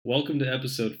Welcome to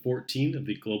episode 14 of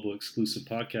the Global Exclusive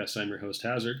Podcast. I'm your host,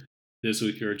 Hazard. This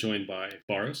week, you're joined by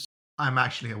Baros, I'm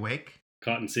actually awake.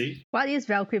 Cotton C, What is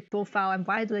Valkyrie profile and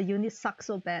why do the units suck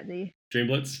so badly?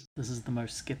 Dreamblitz, This is the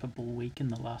most skippable week in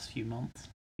the last few months.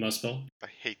 Muspel, I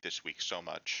hate this week so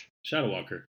much.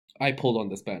 Shadowwalker. I pulled on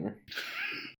this banner.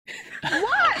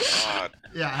 What? God,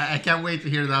 Yeah, I can't wait to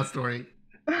hear that story.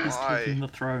 He's taking why? the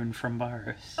throne from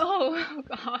Baros. Oh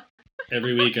god.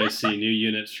 Every week, I see new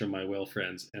units from my whale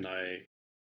friends, and I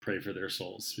pray for their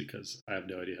souls because I have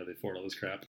no idea how they afford all this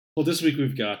crap. Well, this week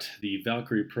we've got the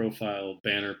Valkyrie Profile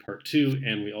Banner Part 2,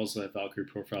 and we also have Valkyrie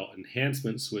Profile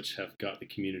Enhancements, which have got the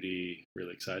community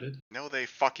really excited. No, they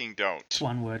fucking don't. It's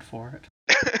one word for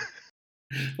it.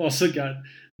 We've also got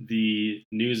the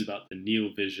news about the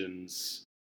Neovision's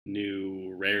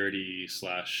new rarity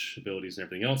 / abilities and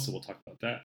everything else, so we'll talk about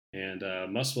that. And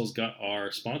Muswell's got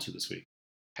our sponsor this week.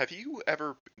 Have you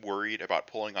ever worried about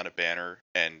pulling on a banner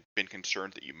and been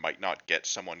concerned that you might not get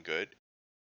someone good?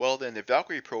 Well, then the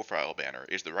Valkyrie Profile banner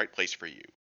is the right place for you.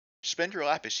 Spend your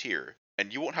lapis here,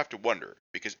 and you won't have to wonder,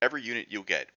 because every unit you'll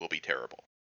get will be terrible.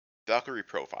 Valkyrie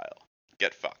Profile.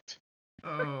 Get fucked.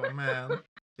 Oh man.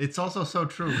 It's also so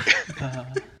true. Uh,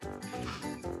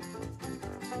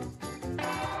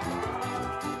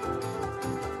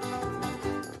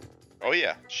 Oh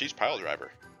yeah, she's pile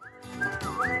driver.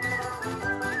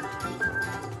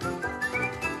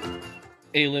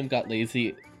 Alim got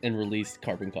lazy and released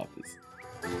carbon copies.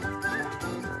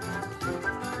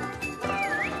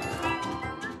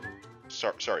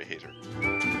 Sorry, Hazer.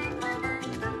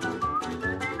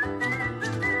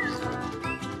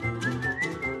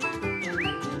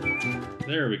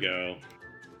 There we go.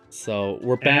 So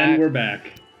we're back. And we're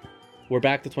back. We're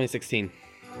back to 2016.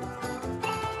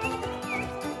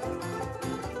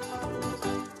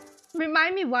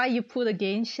 Remind me why you put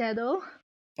again Shadow?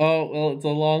 Oh, well, it's a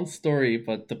long story,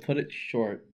 but to put it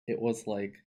short, it was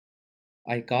like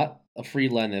I got a free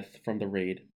Lenneth from the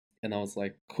raid, and I was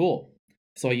like, cool.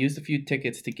 So I used a few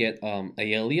tickets to get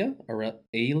Aelia,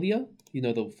 you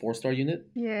know, the 4-star unit.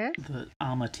 Yeah. the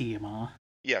armor TMR.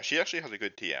 Yeah, she actually has a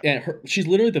good TM. And she's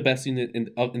literally the best unit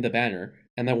in the banner,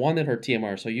 and I wanted her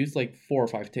TMR, so I used like 4 or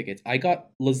 5 tickets. I got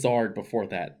Lazard before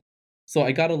that. So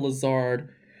I got a Lazard,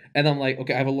 and I'm like,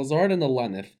 okay, I have a Lazard and a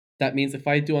Lenneth. That means if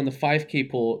I do on the 5k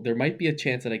pull, there might be a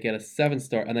chance that I get a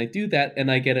 7-star, and I do that,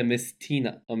 and I get a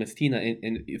Mistina,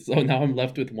 and so now I'm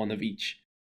left with one of each.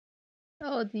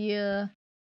 Oh dear.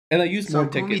 And I used So more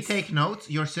when we tickets. take notes,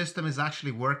 your system is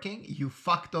actually working. You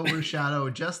fucked over Shadow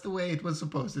just the way it was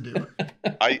supposed to do.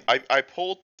 I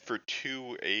pulled for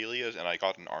 2 Aelias and I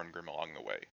got an Arngrim along the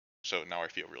way. So now I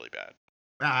feel really bad.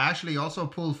 I actually also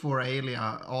pulled for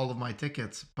Aelia all of my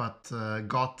tickets, but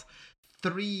got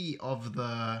 3 of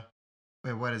the...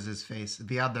 Wait, what is his face?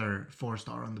 The other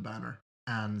 4-star on the banner.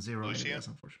 And 0 Lucian? Aelias,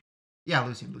 unfortunately. Yeah,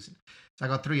 Lucian. So I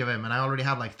got 3 of him, and I already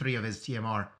had like 3 of his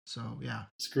TMR. So yeah.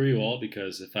 Screw you all,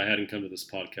 because if I hadn't come to this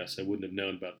podcast, I wouldn't have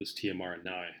known about this TMR, and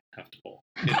now I have to pull.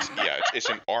 It's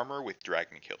an armor with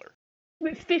Dragon Killer.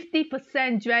 With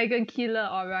 50% Dragon Killer,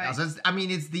 alright. Yeah, so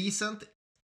it's decent.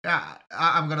 Yeah,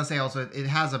 I'm gonna say also it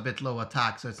has a bit low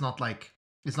attack, so it's not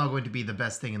going to be the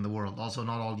best thing in the world. Also,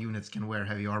 not all units can wear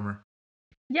heavy armor.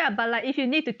 Yeah, but like if you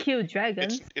need to kill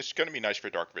dragons, It's gonna be nice for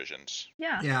Dark Visions.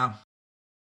 yeah. Yeah.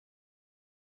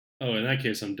 Oh, in that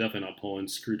case, I'm definitely not pulling.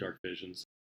 Screw Dark Visions.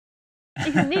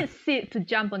 If you need Sid to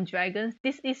jump on dragons,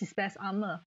 this is his best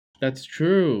armor. That's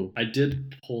true. I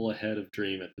did pull ahead of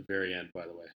Dream at the very end, by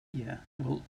the way. Yeah,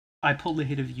 well, I pulled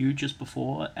ahead of you just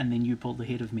before, and then you pulled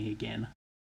ahead of me again.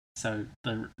 So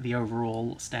the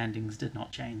overall standings did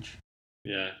not change.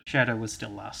 Yeah. Shadow was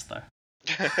still last, though.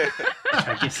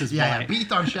 I guess is Yeah, why.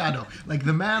 beat on Shadow. Like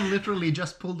the man literally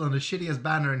just pulled on the shittiest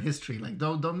banner in history. Like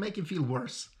don't make him feel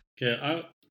worse. Okay,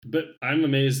 but I'm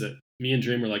amazed that me and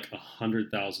Dream are like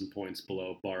 100,000 points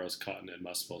below Baros, Cotton, and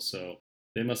Muspel, so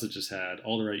they must have just had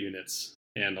all the right units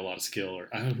and a lot of skill, or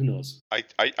who knows.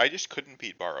 I just couldn't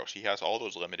beat Baros. He has all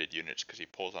those limited units because he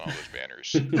pulls on all those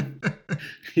banners.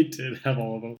 He did have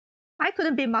all of them. I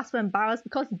couldn't beat Master and Barrows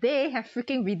because they have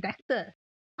freaking redacted.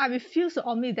 I refuse to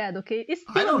omit that, okay? It's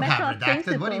I still a don't matter have of redacted.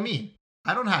 principle. What do you mean?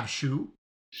 I don't have Shu.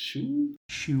 Shoo.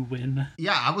 Shoe win.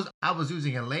 Yeah, I was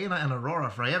using Elena and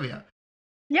Aurora for Evia.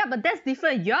 Yeah, but that's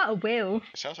different. You're a whale.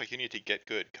 It sounds like you need to get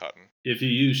good, Cotton. If you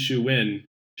use Shoo Win,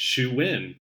 Shoo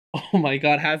Win. Oh my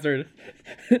god, Hazard.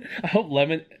 I hope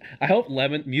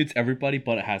Lemon mutes everybody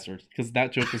but Hazard, because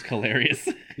that joke was hilarious.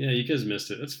 Yeah, you guys missed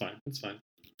it. That's fine.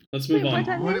 Let's move Wait, on. what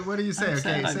I missed? What do you say?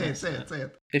 I'm Okay, sad. say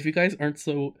it. If you guys aren't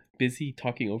so busy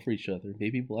talking over each other,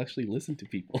 maybe we'll actually listen to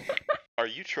people. Are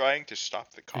you trying to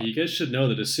stop the You content? guys should know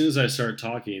that as soon as I start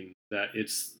talking, that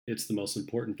it's the most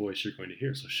important voice you're going to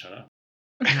hear. So shut up.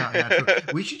 Yeah, true.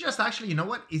 We should just actually, you know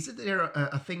what? Isn't there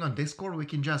a thing on Discord we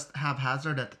can just have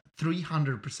Hazard at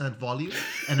 300% volume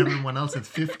and everyone else at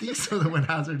 50, so that when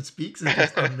Hazard speaks, it's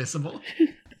just unmissable?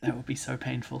 That would be so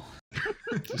painful.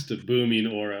 Just a booming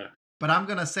aura. But I'm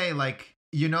gonna say, like,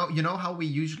 you know how we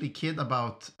usually kid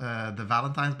about the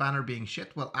Valentine's banner being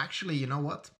shit? Well, actually, you know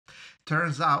what?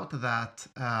 Turns out that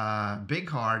Big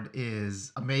Hard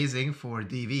is amazing for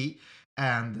DV,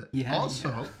 and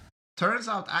also turns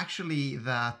out actually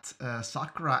that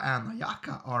Sakura and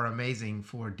Ayaka are amazing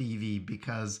for DV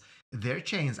because their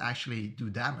chains actually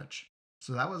do damage.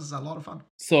 So that was a lot of fun.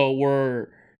 So we're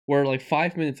like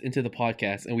 5 minutes into the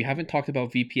podcast, and we haven't talked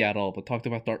about VP at all, but talked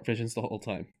about Dark Visions the whole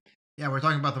time. Yeah, we're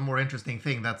talking about the more interesting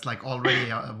thing that's like already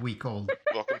a week old.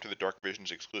 Welcome to the Dark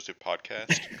Visions exclusive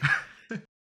podcast.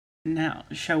 Now,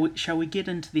 shall we get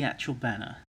into the actual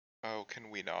banner? Oh,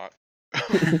 can we not?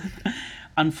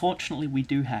 Unfortunately, we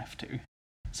do have to.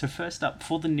 So first up,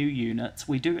 for the new units,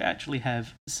 we do actually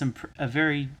have a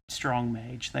very strong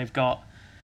mage. They've got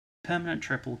permanent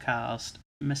triple cast,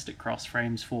 Mystic Cross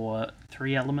frames for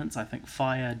 3 elements, I think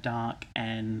fire, dark,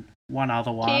 and one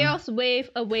other one. Chaos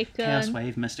Wave, Awaken. Chaos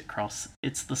Wave, Mystic Cross.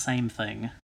 It's the same thing.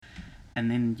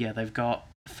 And then, yeah, they've got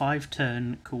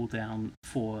 5-turn cooldown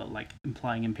for, like,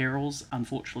 implying Imperials.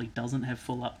 Unfortunately, doesn't have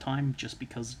full uptime, just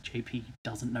because JP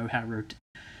doesn't know how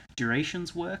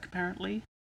durations work, apparently.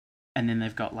 And then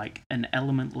they've got, like, an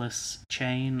elementless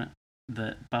chain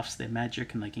that buffs their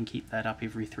magic, and they can keep that up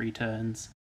every 3 turns.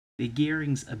 Their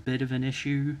gearing's a bit of an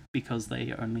issue, because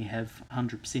they only have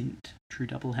 100% true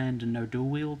double hand and no dual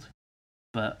wield.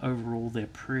 But overall, they're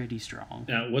pretty strong.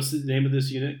 Now, what's the name of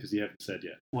this unit? Because you haven't said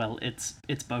yet. Well, it's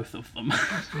both of them.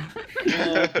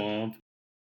 Womp.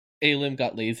 Alim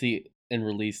got lazy and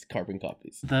released carbon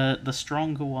copies. The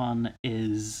stronger one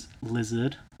is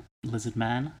Lizard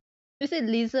Man. Is it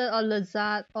Lizard or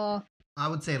Lizard or... I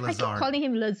would say I keep Lazard. calling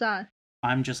him Lizard.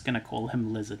 I'm just gonna call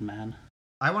him Lizard Man.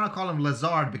 I want to call him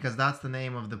Lazard because that's the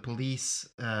name of the police.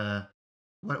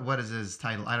 What is his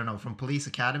title? I don't know. From Police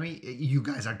Academy. You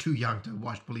guys are too young to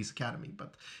watch Police Academy,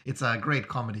 but it's a great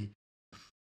comedy.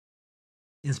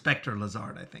 Inspector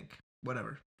Lazard, I think.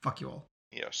 Whatever. Fuck you all.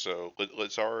 Yeah, so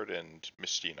Lazard and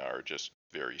Mystina are just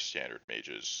very standard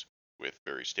mages with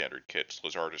very standard kits.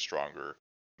 Lazard is stronger.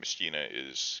 Mystina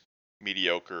is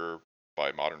mediocre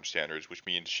by modern standards, which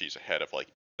means she's ahead of like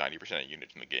 90% of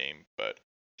units in the game, but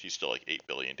she's still like 8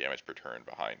 billion damage per turn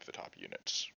behind the top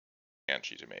units. And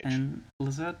she's a mage. And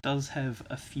Lizard does have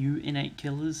a few innate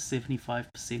killers,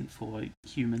 75% for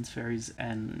humans, fairies,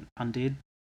 and undead,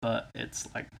 but it's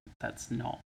like, that's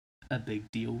not a big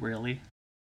deal, really.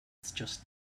 It's just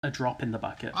a drop in the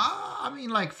bucket. I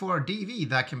mean, like, for DV,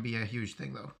 that can be a huge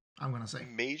thing, though. I'm going to say.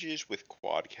 Mages with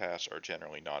quad casts are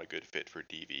generally not a good fit for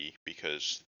DV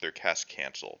because their casts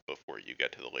cancel before you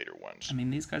get to the later ones. I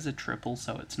mean, these guys are triple,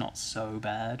 so it's not so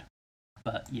bad.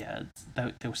 But yeah,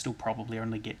 they'll still probably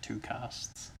only get 2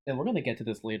 casts. And we're going to get to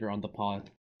this later on the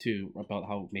pod, too, about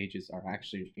how mages are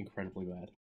actually incredibly bad.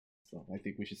 So I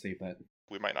think we should save that.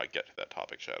 We might not get to that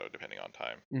topic, Shadow, depending on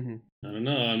time. Mm-hmm. I don't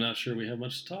know. I'm not sure we have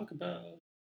much to talk about.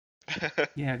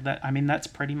 Yeah, that's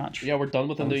pretty much. Yeah, we're done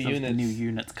with the new units. The new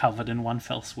units covered in one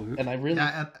fell swoop. And I really.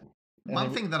 Yeah,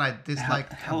 one thing that I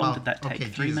disliked How about... long did that take? Okay,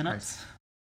 3 Jesus minutes?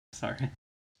 Christ. Sorry.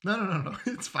 No.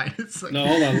 It's fine. It's like... No,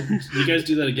 hold on. You guys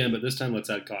do that again, but this time let's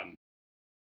add cotton.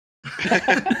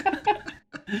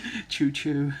 Choo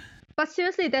choo. But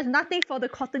seriously, there's nothing for the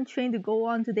cotton train to go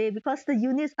on today because the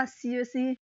units are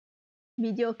seriously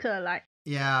mediocre. Like,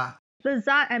 Yeah.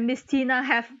 Lazard and Mystina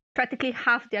have practically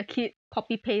half their kit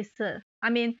copy-pasted. I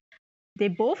mean, they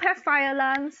both have Fire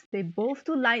Lance, they both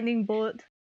do Lightning Bolt.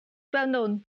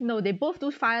 Well, no, they both do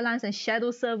Fire Lance and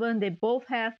Shadow Servant. They both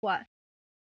have,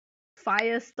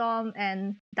 Firestorm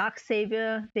and Dark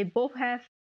Savior. They both have...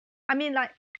 I mean,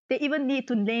 like, they even need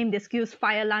to name their skills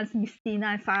Fire Lance Mystina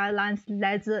and Fire Lance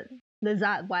Lizard,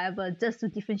 whatever, just to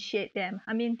differentiate them.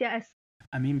 I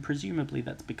mean, presumably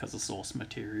that's because of source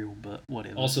material, but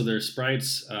whatever. Also, their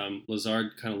sprites,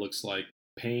 Lazard kind of looks like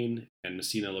Pain, and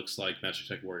Messina looks like Magic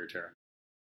Tech Warrior Terra.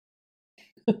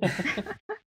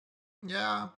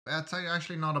 Yeah, that's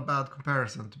actually not a bad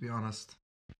comparison, to be honest.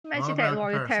 Magic Tech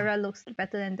Warrior Terra looks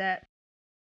better than that.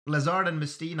 Lazard and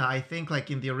Mystina, I think, like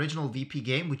in the original VP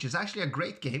game, which is actually a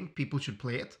great game, people should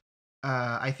play it.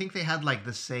 I think they had like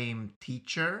the same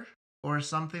teacher or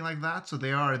something like that, so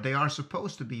they are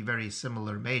supposed to be very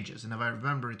similar mages, and if I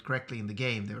remember it correctly in the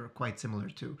game, they were quite similar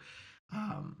too.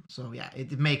 So yeah,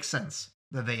 it makes sense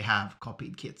that they have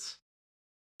copied kits,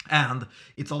 and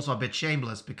it's also a bit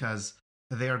shameless because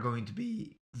they are going to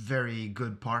be very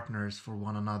good partners for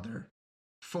one another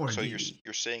for So DD.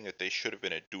 you're saying that they should have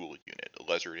been a dual unit,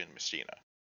 Lezard and Messina.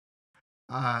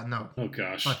 No, Oh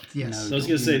gosh. but yes. No, I was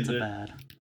gonna say units are that- bad.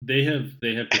 They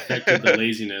have perfected the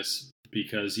laziness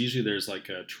because usually there's like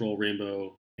a troll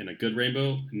rainbow and a good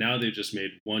rainbow. Now they've just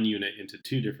made one unit into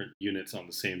two different units on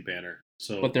the same banner.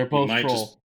 So But they're you both might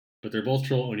troll. but they're both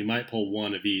troll, and you might pull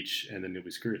one of each, and then you'll be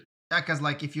screwed. Yeah, because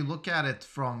like if you look at it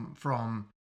from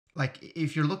like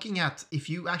if you're looking at if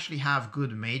you actually have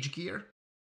good mage gear,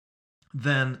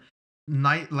 then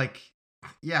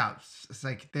it's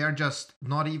like they're just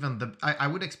not even the. I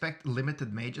would expect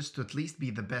limited mages to at least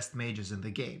be the best mages in the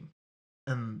game,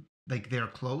 and like they're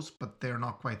close, but they're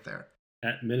not quite there.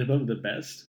 At minimum, the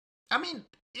best. I mean,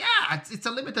 yeah, it's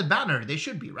a limited banner. They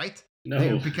should be, right?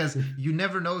 No, Because you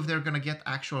never know if they're gonna get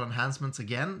actual enhancements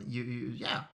again.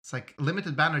 Yeah, it's like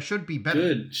limited banner should be better.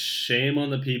 good. Shame on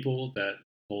the people that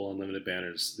pull unlimited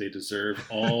banners. They deserve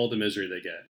all the misery they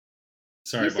get.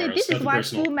 Sorry, You see, Barros. this is Nothing why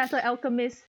personal. Full Metal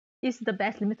Alchemist is the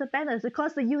best limited banners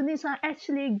because the units are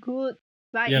actually good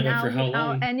right Yeah, but now for how without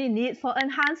long? any need for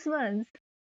enhancements.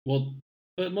 Well,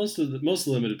 but most of the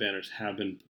limited banners have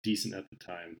been decent at the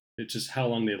time. It's just how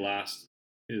long they last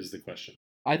is the question.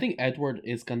 I think Edward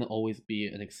is gonna always be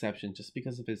an exception just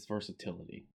because of his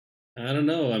versatility. I don't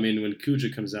know. I mean, when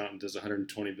Kuja comes out and does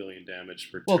 120 billion damage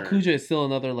per Well, turn, Kuja is still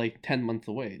another like 10 months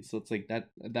away, so it's like that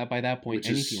by that point which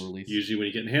is anything released. usually when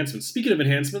you get enhancements. Speaking of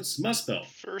enhancements, Muspel.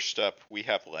 First up, we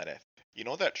have Lenneth. You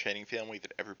know that chaining family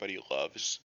that everybody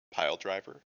loves, Pile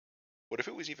Driver? What if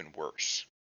it was even worse?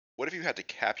 What if you had to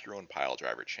cap your own Pile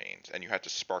Driver chains and you had to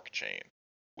spark chain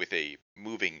with a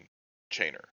moving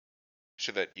chainer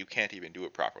so that you can't even do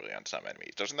it properly on some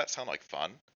enemies? Doesn't that sound like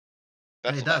fun?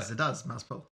 It does,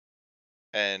 Muspel.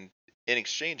 And in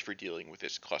exchange for dealing with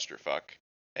this clusterfuck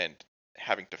and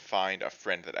having to find a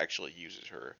friend that actually uses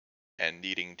her and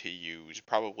needing to use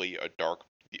probably a dark,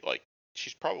 like,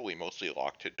 she's probably mostly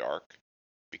locked to dark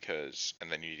because, and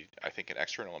then you need, I think, an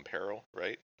external imperil,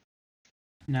 right?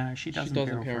 No, she does She does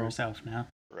Imperial for Imperial. herself now.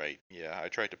 Right, yeah, I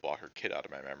tried to block her kid out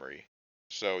of my memory.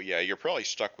 So yeah, you're probably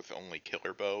stuck with only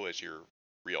Killer Bow as your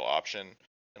real option,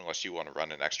 unless you want to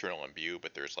run an external imbue,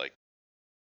 but there's like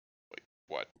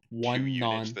what, One two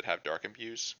units non that have dark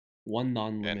imbues? one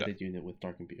non-limited unit with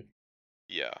Dark Imbue.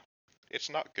 Yeah, it's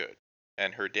not good,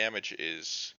 and her damage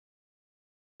is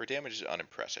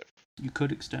unimpressive. You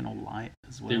could external light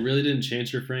as well. They really didn't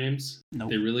change her frames. Nope.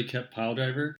 They really kept Pile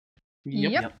Driver.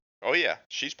 Yep. Oh yeah,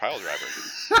 she's Pile Driver.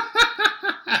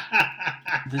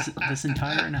 This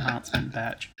entire enhancement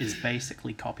batch is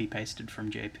basically copy pasted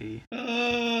from JP.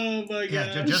 Oh my god!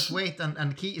 Yeah, just wait and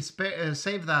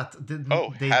save that.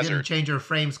 Oh, They Hazard. didn't change your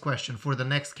frames question for the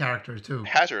next character too.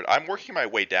 Hazard, I'm working my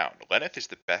way down. Lenneth is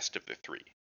the best of the three.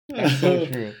 That's so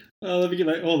true. Let me get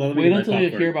my. Hold on. Let me Wait get my until you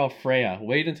popcorn. hear about Freya.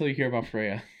 Wait until you hear about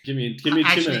Freya. Give me 2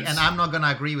 Actually, minutes. and I'm not gonna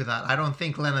agree with that. I don't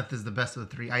think Lenneth is the best of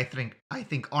the three. I think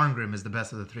Arngrim is the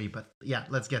best of the three. But yeah,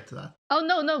 let's get to that. Oh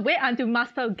no, wait until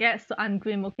Muspel gets to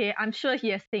Ungrim, okay? I'm sure he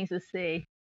has things to say.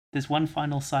 There's one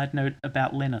final side note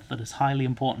about Lenneth that is highly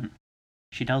important.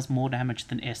 She does more damage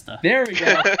than Esther. There we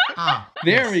go. There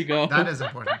Yes, we go. That is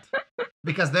important.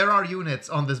 Because there are units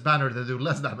on this banner that do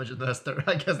less damage than Esther.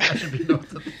 I guess that should be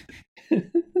noted.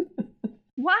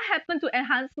 What happened to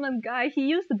Enhancement Guy? He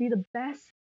used to be the best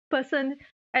person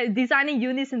at designing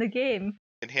units in the game.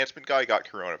 Enhancement guy got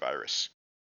coronavirus.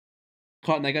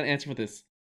 Cotton, I got an answer for this.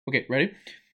 Okay, ready?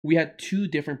 We had 2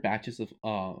 different batches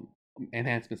of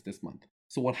enhancements this month.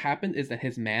 So what happened is that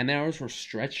his man hours were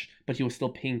stretched, but he was still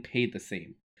being paid the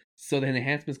same. So the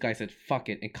enhancements guy said, fuck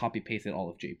it, and copy pasted all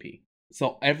of JP.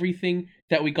 So everything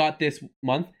that we got this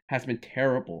month has been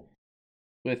terrible.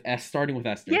 Starting with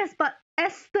Esther. Yes, but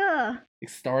Esther!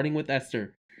 Starting with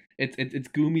Esther. It's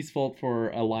Gumi's fault for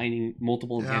aligning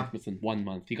multiple Yeah. enhancements in 1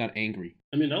 month. He got angry.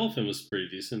 I mean, Elephant was pretty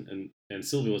decent, and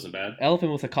Sylvie wasn't bad.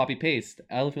 Elephant was a copy paste.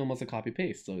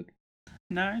 So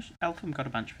No, Elfham got a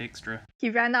bunch of extra. He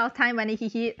ran out of time when he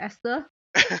hit Esther.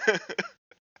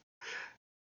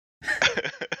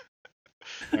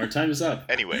 Our time is up.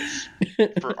 Anyways,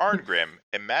 for Arngrim,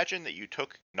 imagine that you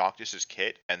took Noctis's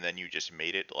kit and then you just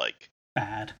made it like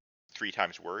Bad. 3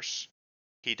 times worse.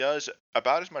 He does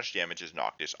about as much damage as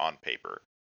Noctis on paper,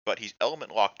 but he's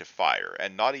element locked to fire,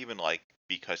 and not even like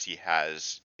because he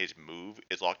has his move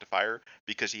is locked to fire,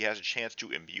 because he has a chance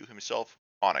to imbue himself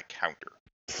on a counter,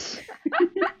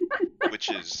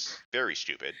 which is very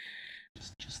stupid.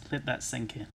 Just let that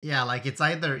sink in. Yeah, like it's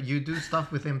either you do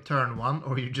stuff with him turn 1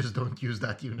 or you just don't use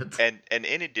that unit. And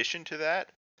in addition to that,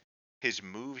 his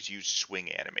moves use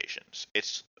swing animations.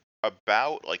 It's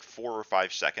about like 4 or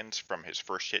 5 seconds from his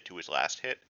first hit to his last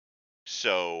hit,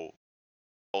 So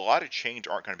a lot of chains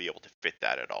aren't going to be able to fit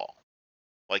that at all.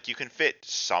 Like, you can fit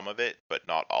some of it, but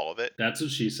not all of it. That's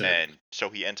what she said. And so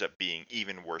he ends up being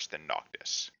even worse than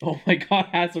Noctis. Oh my god,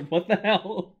 Hazard, what the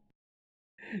hell?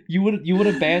 You would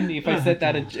have banned me if I said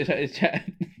that in chat.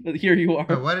 But here you are.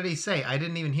 But what did he say? I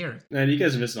didn't even hear it. Man, you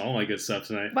guys are missing all my good stuff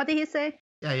tonight. What did he say?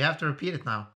 Yeah, you have to repeat it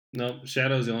now. No,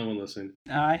 Shadow's the only one listening.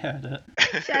 I heard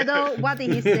it. Shadow, what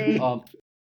did he say?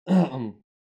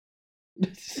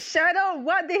 Shadow,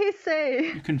 what did he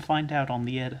say? You can find out on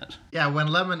the edit. Yeah, when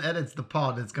Lemon edits the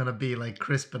pod, it's gonna be like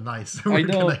crisp and nice. I We're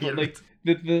know, gonna but hear like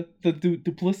it. the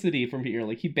duplicity from here,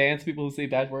 like he bans people who say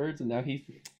bad words, and now he's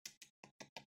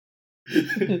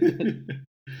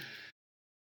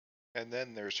And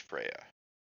then there's Freya.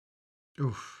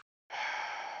 Oof.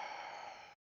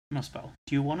 Muspel,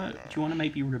 do you wanna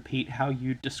maybe repeat how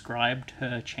you described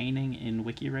her chaining in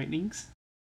wiki ratings?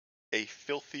 A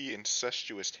filthy,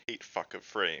 incestuous hate fuck of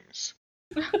frames.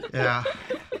 Yeah.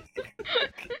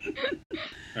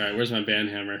 Alright, where's my band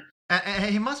hammer?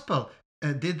 Hey, Muspel,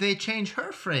 did they change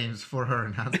her frames for her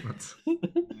enhancements?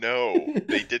 No,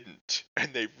 they didn't.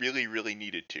 And they really, really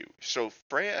needed to. So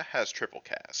Freya has triple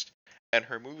cast, and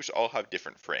her moves all have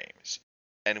different frames.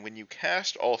 And when you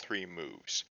cast all three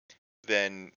moves,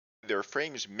 then their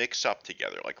frames mix up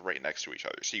together, like right next to each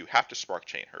other. So you have to spark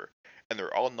chain her. And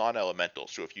they're all non-elemental,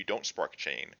 so if you don't spark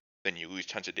chain, then you lose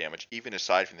tons of damage, even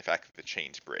aside from the fact that the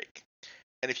chains break.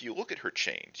 And if you look at her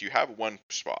chains, you have one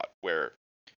spot where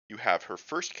you have her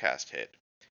first cast hit,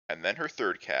 and then her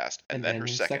third cast, and then her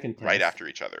second right after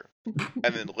each other.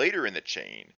 And then later in the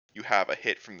chain, you have a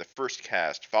hit from the first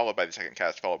cast, followed by the second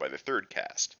cast, followed by the third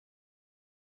cast.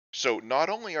 So not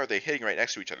only are they hitting right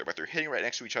next to each other, but they're hitting right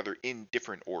next to each other in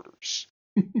different orders.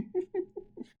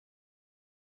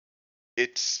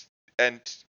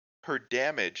 And her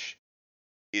damage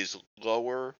is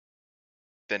lower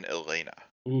than Elena.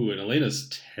 Ooh, and Elena's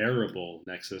terrible,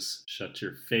 Nexus. Shut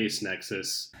your face,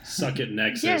 Nexus. Suck it,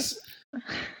 Nexus.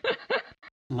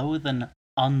 Lower than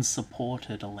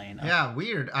unsupported Elena. Yeah,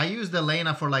 weird. I used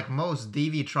Elena for like most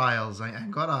DV trials. I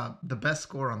got the best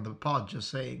score on the pod,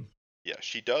 just saying. Yeah,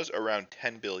 she does around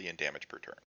 10 billion damage per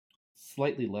turn.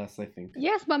 slightly less, I think.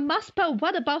 Yes, but Muspel,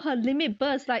 what about her limit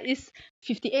burst? Like, it's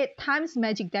 58 times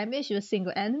magic damage to a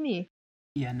single enemy.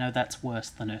 Yeah, no, that's worse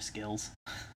than her skills.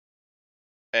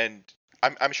 And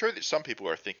I'm sure that some people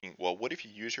are thinking, well, what if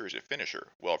you use her as a finisher?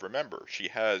 Well, remember, she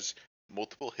has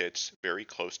multiple hits very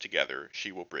close together.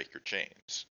 She will break your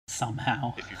chains.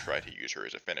 Somehow. If you try to use her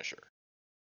as a finisher.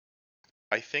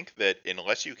 I think that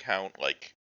unless you count,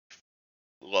 like,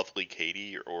 Lovely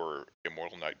Katie or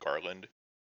Immortal Knight Garland,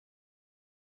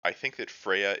 I think that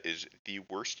Freya is the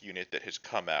worst unit that has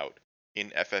come out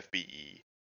in FFBE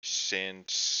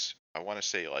since, I want to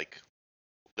say, like,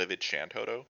 Livid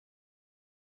Shantoto.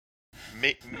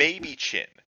 Maybe Chin.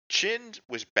 Chin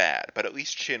was bad, but at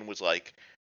least Chin was, like,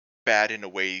 bad in a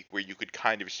way where you could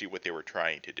kind of see what they were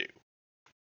trying to do.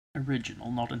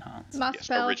 Original, not enhanced.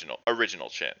 Muspel. Yes, original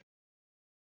Chin.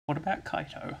 What about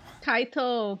Kaito?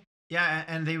 Kaito. Yeah,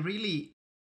 and they really...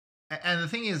 And the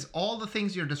thing is, all the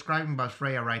things you're describing about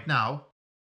Freya right now,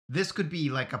 this could be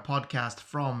like a podcast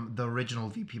from the original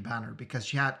VP banner, because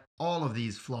she had all of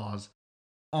these flaws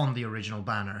on the original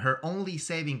banner. Her only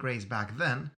saving grace back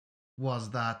then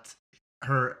was that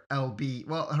her LB...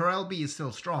 Well, her LB is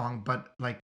still strong, but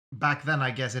like back then,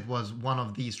 I guess it was one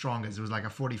of the strongest. It was like a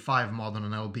 45 mod on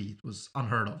an LB. It was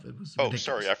unheard of. It was ridiculous.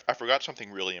 Sorry, I forgot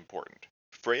something really important.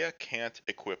 Freya can't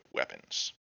equip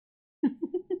weapons.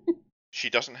 She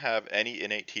doesn't have any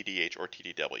innate TDH or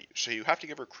TDW, so you have to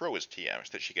give her Crow as TM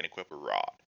so that she can equip a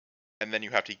Rod. And then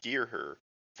you have to gear her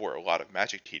for a lot of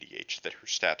magic TDH so that her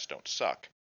stats don't suck.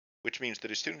 Which means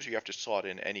that as soon as you have to slot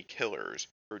in any killers,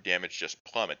 her damage just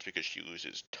plummets because she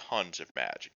loses tons of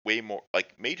magic. Way more,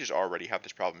 like, mages already have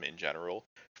this problem in general.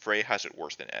 Freya has it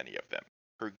worse than any of them.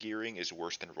 Her gearing is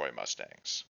worse than Roy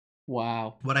Mustang's.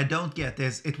 Wow. What I don't get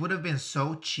is, it would have been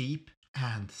so cheap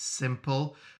and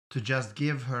simple to just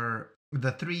give her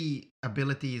the 3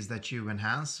 abilities that you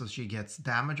enhance so she gets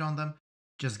damage on them.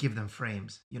 Just give them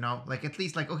frames, you know? Like, at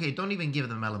least, like, okay, don't even give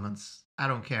them elements. I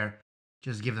don't care.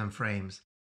 Just give them frames.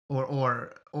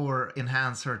 Or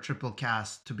enhance her triple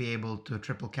cast to be able to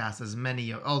triple cast as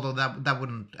many, although that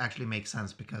wouldn't actually make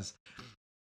sense, because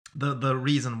the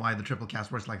reason why the triple cast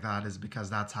works like that is because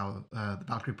that's how the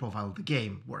Valkyrie profile of the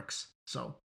game works.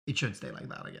 So it should stay like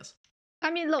that, I guess.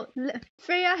 I mean, look,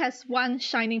 Freya has one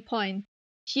shining point.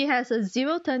 She has a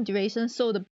 0 turn duration,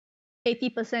 so the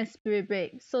 80% spirit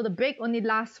break. So the break only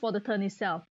lasts for the turn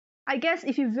itself. I guess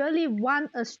if you really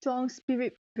want a strong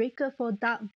spirit breaker for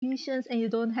Dark Visions and you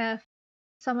don't have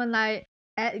someone like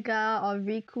Edgar or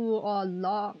Riku or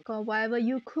Locke or whatever,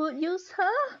 you could use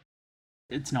her.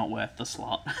 It's not worth the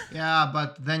slot. Yeah,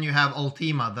 but then you have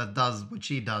Ultima that does what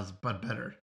she does, but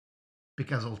better.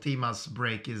 Because Ultima's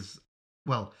break is,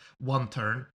 well, one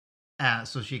turn.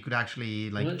 So she could actually,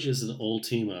 like, What is an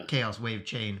Ultima? Chaos Wave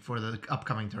Chain for the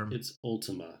upcoming term. It's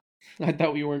Ultima. I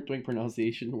thought we weren't doing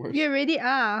pronunciation words. You already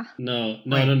are. No.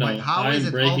 Wait, how is I'm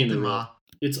it breaking the rule. Ultima?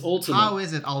 It's Ultima. How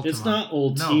is it Ultima? It's not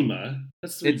Ultima.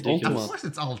 That's It's ridiculous. Ultima. Of course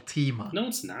it's Ultima. No,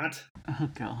 it's not. Oh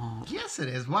god. Yes, it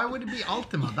is. Why would it be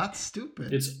Ultima? That's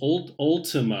stupid. It's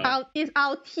Ultima. It's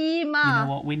Ultima. You know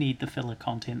what? We need the filler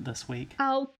content this week.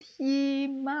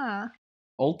 Ultima.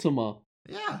 Ultima.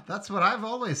 Yeah, that's what I've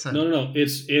always said. No.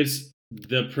 It's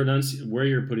the where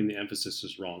you're putting the emphasis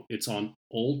is wrong. It's on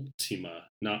Ultima,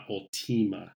 not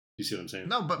Ultima. You see what I'm saying?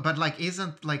 No, but like,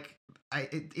 isn't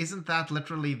that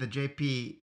literally the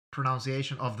JP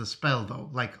pronunciation of the spell though?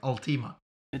 Like Ultima.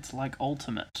 It's like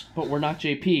ultimate. But we're not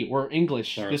JP. We're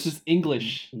English. Sorry. This is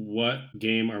English. What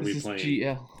game are This we is playing?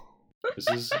 GL. This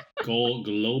is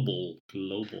global.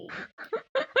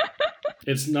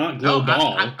 It's not No,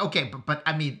 global. okay, but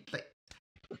I mean, like,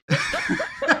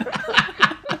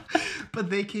 but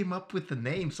they came up with the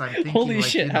name, so I'm thinking, Holy like,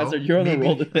 shit, you know, Hazard, you're on a maybe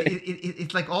roll today.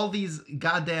 It's like all these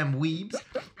goddamn weebs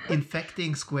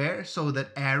infecting Square, so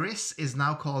that Aerith is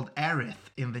now called Aerith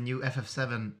in the new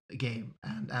FF7 game,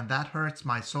 and that hurts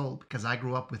my soul because I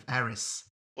grew up with Aerith.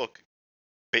 Look,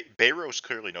 Bayros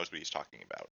clearly knows what he's talking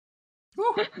about.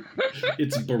 Woo.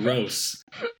 It's Baros.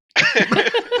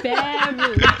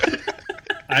 Barrel.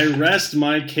 I rest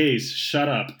my case. Shut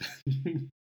up.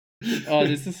 Oh,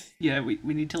 this is Yeah, we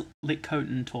need to let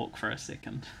Coton talk for a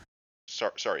second.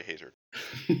 Sorry, Hazard.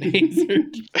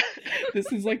 Hazard.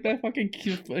 This is like that fucking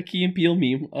Key and Peele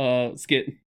meme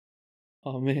skit.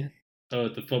 Oh man. Oh,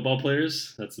 the football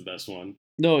players? That's the best one.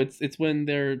 No, it's when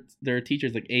their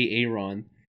teachers like Aaron.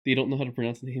 They don't know how to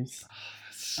pronounce names.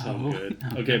 That's so Oh, good.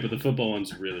 okay. Okay, but the football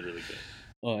one's really, really good.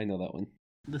 Oh, I know that one.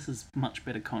 This is much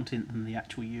better content than the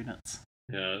actual units.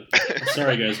 Yeah.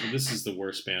 Sorry, guys, but this is the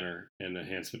worst banner and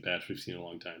enhancement patch we've seen in a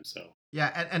long time, so.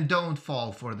 Yeah, and don't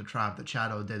fall for the trap that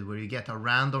Shadow did, where you get a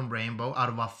random rainbow out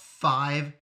of a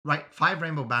five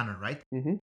rainbow banner, right?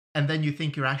 Mm-hmm. And then you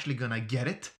think you're actually gonna get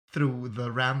it through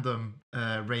the random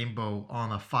rainbow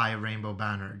on a 5 rainbow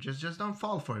banner. Just don't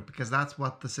fall for it, because that's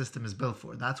what the system is built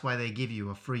for. That's why they give you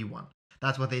a free one.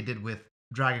 That's what they did with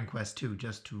Dragon Quest 2,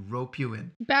 just to rope you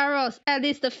in. Barrels. At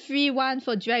least the free one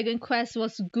for Dragon Quest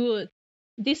was good.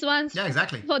 This one's Yeah,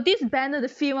 exactly. for this banner, the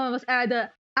free one was either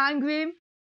Angrim,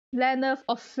 Leneth,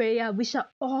 or Freya, which are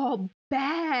all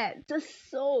bad.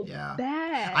 Just so Yeah.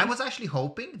 bad. I was actually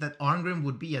hoping that Arngrim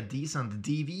would be a decent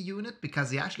DV unit, because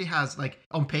he actually has, like,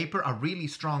 on paper, a really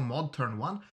strong mod turn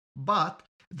 1, but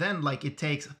then, like, it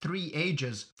takes 3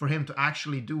 ages for him to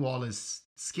actually do all his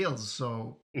skills,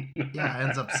 so yeah, it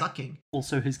ends up sucking.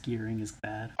 Also, his gearing is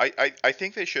bad. I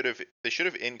think they should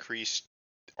have increased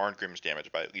Arngrim's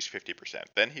damage by at least 50%.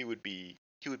 Then he would be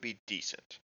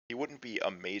decent. He wouldn't be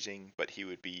amazing, but he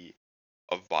would be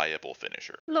a viable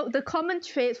finisher. Look, the common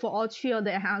trait for all 3 of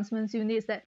the enhancements units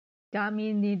that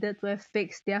Gami needed to have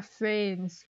fixed their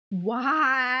frames.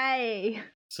 Why?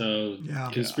 So,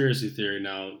 Yeah. conspiracy theory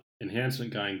now,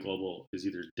 enhancement guy in global is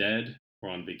either dead or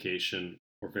on vacation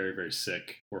or very, very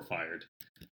sick or fired.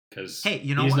 Because Hey,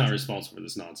 you know he's what? not responsible for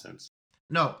this nonsense.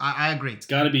 No, I agree. It's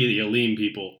got to be the Aleem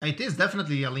people. It is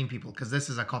definitely Aline people, because this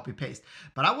is a copy-paste.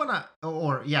 But I want to,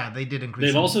 or yeah, they did increase.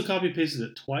 They've some- also copy-pasted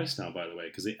it twice now, by the way,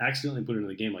 because they accidentally put it in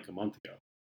the game like a month ago.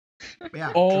 Yeah,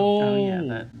 true. Oh,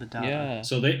 yeah, the data. Yeah.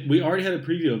 So we already had a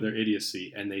preview of their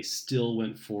idiocy, and they still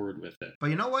went forward with it. But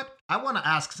you know what? I want to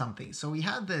ask something. So we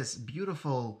had this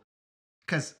beautiful,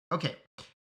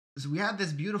 so we had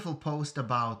this beautiful post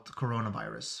about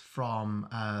coronavirus from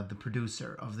the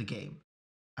producer of the game,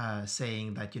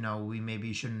 saying that, you know, we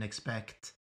maybe shouldn't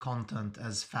expect content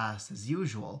as fast as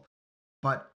usual.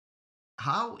 But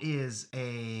how is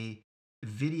a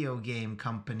video game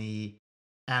company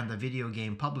and a video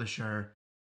game publisher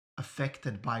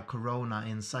affected by corona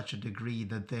in such a degree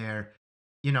that they're,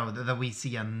 you know, that we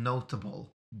see a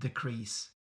notable decrease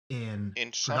in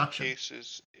some production?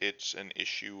 cases, it's an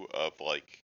issue of,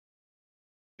 like,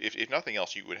 if nothing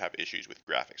else, you would have issues with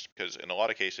graphics, because in a lot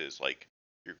of cases, like,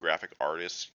 your graphic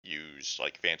artists use,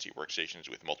 like, fancy workstations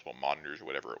with multiple monitors or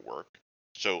whatever at work.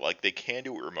 So, like, they can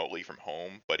do it remotely from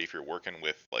home, but if you're working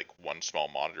with, like, one small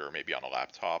monitor or maybe on a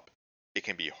laptop, it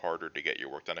can be harder to get your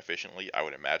work done efficiently, I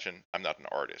would imagine. I'm not an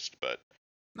artist, but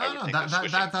I No, would no, think of that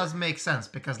switching does from. make sense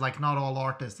because like not all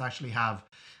artists actually have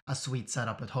a suite set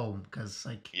up at home because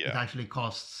like it Yeah. actually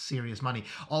costs serious money.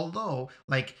 Although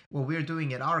like what we're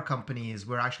doing at our company is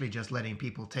we're actually just letting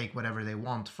people take whatever they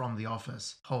want from the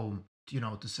office home,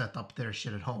 to set up their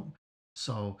shit at home.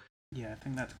 So Yeah, I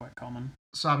think that's quite common.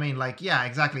 I mean, like, yeah,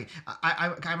 exactly.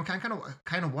 I'm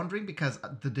kind of wondering because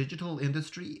the digital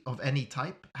industry of any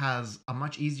type has a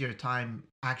much easier time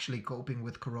actually coping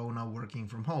with Corona working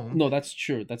from home. No, that's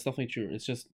true. That's definitely true. It's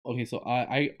just okay. So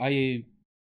I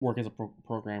work as a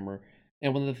programmer,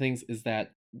 and one of the things is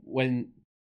that when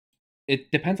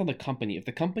it depends on the company. If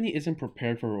the company isn't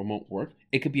prepared for remote work,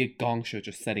 it could be a gong show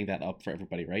just setting that up for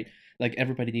everybody, right? Like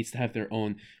everybody needs to have their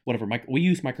own whatever. We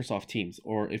use Microsoft Teams,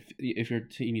 or if your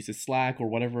team uses Slack or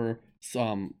whatever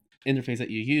interface that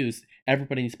you use,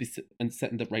 everybody needs to be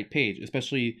set in the right page,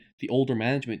 especially the older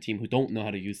management team who don't know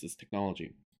how to use this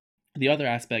technology. The other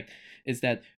aspect is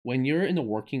that when you're in a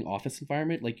working office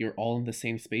environment, like you're all in the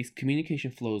same space,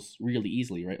 communication flows really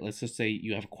easily, right? Let's just say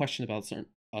you have a question about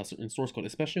certain source code,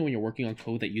 especially when you're working on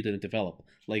code that you didn't develop,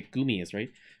 like Gumi is,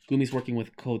 right? Gumi's working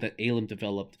with code that Alim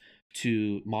developed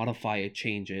to modify it,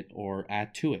 change it, or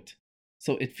add to it.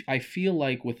 So I feel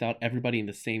like without everybody in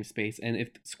the same space, and if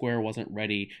Square wasn't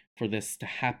ready for this to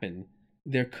happen,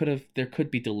 there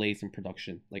could be delays in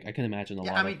production. Like I can imagine a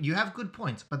Yeah, lot I mean, of. you have good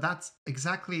points, but that's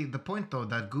exactly the point, though,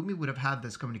 that Gumi would have had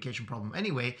this communication problem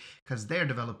anyway, because their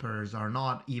developers are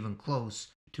not even close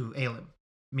to Alim,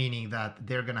 meaning that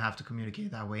they're going to have to communicate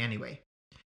that way anyway.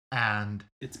 And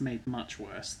It's made much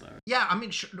worse, though. yeah, I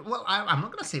mean, well, I'm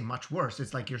not going to say much worse.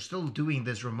 It's like you're still doing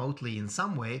this remotely in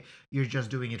some way. You're just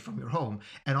doing it from your home.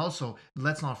 And also,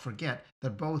 let's not forget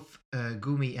that both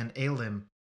Gumi and Alim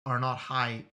are not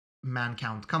high man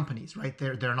count companies, right?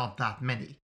 They're not that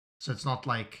many. So it's not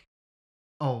like,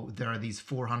 oh, there are these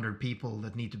 400 people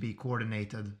that need to be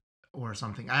coordinated or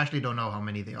something. I actually don't know how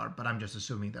many they are, but I'm just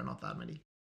assuming they're not that many.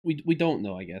 We don't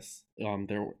know, I guess.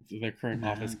 Their current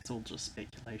Nah, office, it's all just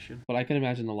speculation. but I can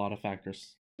imagine a lot of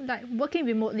factors. Like working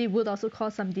remotely would also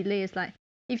cause some delays. Like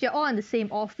if you're all in the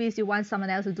same office, you want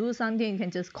someone else to do something, you can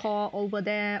just call over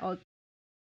there or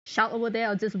shout over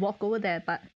there or just walk over there.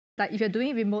 But like if you're doing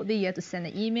it remotely, you have to send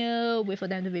an email, wait for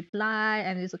them to reply,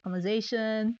 and it's a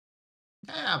conversation.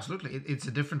 Yeah, absolutely. It's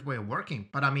a different way of working,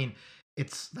 but I mean,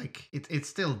 it's like it's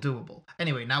still doable.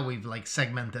 Anyway, now we've like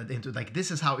segmented into like this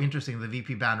is how interesting the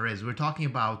VP banner is. We're talking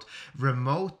about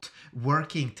remote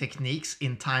working techniques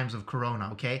in times of Corona.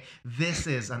 Okay, this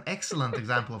is an excellent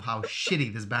example of how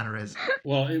shitty this banner is.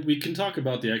 Well, we can talk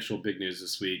about the actual big news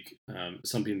this week.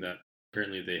 Something that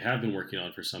apparently they have been working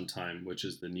on for some time, which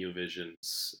is the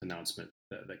NeoVision's announcement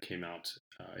that came out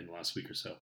in the last week or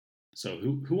so. So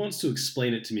who wants to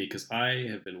explain it to me? Because I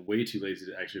have been way too lazy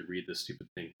to actually read this stupid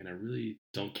thing, and I really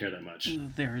don't care that much.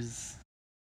 There is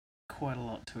quite a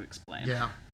lot to explain.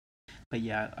 Yeah. But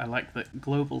yeah, I like that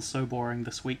global's so boring.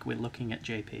 This week we're looking at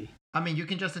JP. I mean, you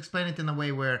can just explain it in a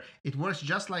way where it works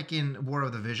just like in War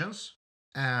of the Visions,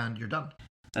 and you're done.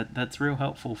 That's real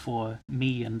helpful for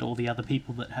me and all the other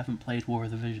people that haven't played War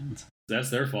of the Visions. That's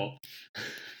their fault.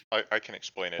 I can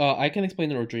explain it. I can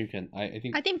explain it, or Dream can.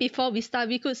 I think before we start,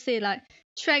 we could say like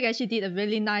Shrek actually did a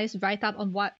really nice write up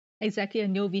on what exactly a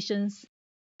NeoVisions,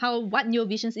 what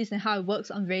NeoVisions is and how it works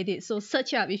on Reddit. So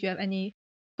search it up if you have any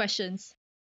questions.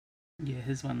 Yeah,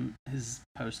 his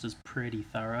post is pretty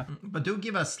thorough. But do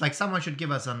give us like someone should give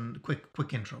us a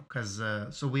quick intro, because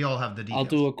so we all have the details. I'll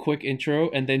do a quick intro,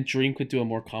 and then Dream could do a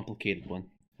more complicated one.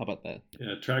 How about that?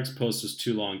 Yeah, Trag's post is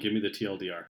too long. Give me the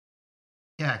TLDR.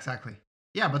 Yeah, exactly.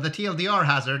 Yeah, but the TLDR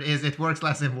hazard is it works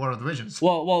less in War of the Visions.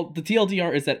 Well, the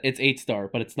TLDR is that it's 8-star,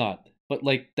 but it's not. But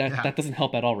like that Yeah. that doesn't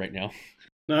help at all right now.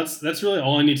 No, that's really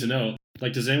all I need to know.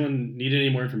 Like, does anyone need any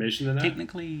more information than that?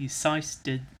 Technically, Sice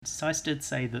did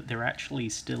say that they're actually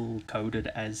still coded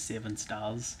as 7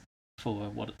 stars for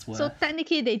what it's worth. So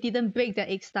technically, they didn't break their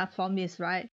 8-star promise,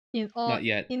 right? Not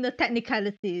yet. In the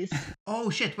technicalities. Oh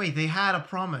shit! Wait, they had a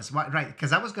promise, right?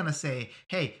 Because I was gonna say,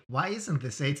 hey, why isn't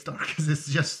this 8-star? Because it's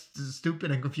just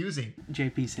stupid and confusing.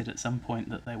 JP said at some point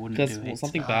that they wouldn't do Because 8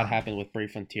 something star. bad happened with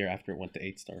Brave Frontier after it went to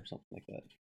 8-star or something like that.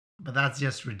 But that's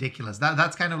just ridiculous.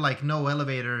 That's kind of like no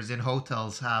elevators in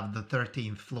hotels have the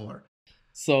 13th floor.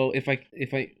 So if I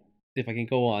can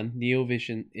go on,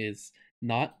 NeoVision is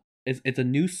not it's a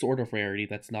new sort of rarity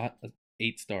that's not an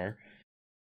 8-star.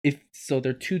 There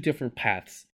are two different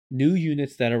paths. New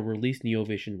units that are released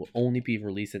NeoVision will only be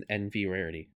released in NV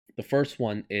rarity. The first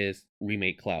one is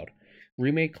Remake Cloud.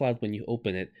 Remake Cloud, when you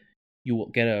open it, you will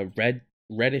get a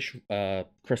reddish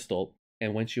crystal,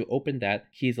 and once you open that,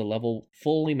 he's a level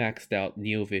fully maxed out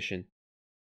NeoVision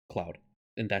Cloud,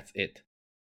 and that's it.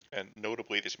 And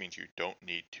notably, this means you don't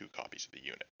need 2 copies of the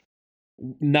unit.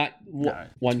 Not No,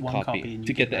 it's one one copy copy and you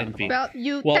to get get the it out of the NV. box. Well,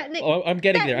 you Well, I'm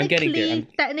getting there. I'm getting there.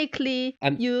 technically,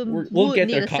 We'll would get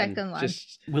need there, a Cotton. second one.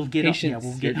 Just We'll get patience.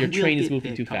 We'll get, your we'll train is get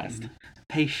moving there, too Cotton. fast.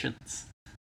 Patience.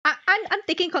 I'm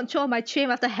taking control of my train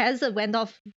after Hazard ran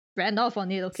off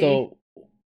on it. Okay. So,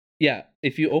 yeah,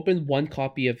 if you open one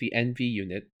copy of the NV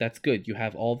unit, that's good. You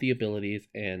have all the abilities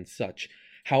and such.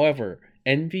 However,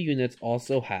 NV units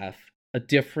also have a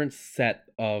different set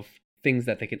of things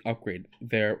that they can upgrade.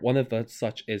 One of the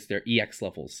such is their EX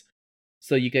levels.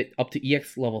 So you get up to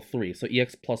EX level 3. So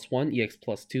EX plus 1, EX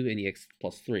plus 2, and EX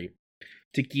plus 3.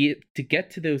 To get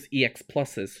to those EX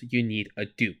pluses, you need a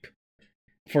dupe.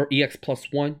 For EX plus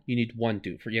 1, you need 1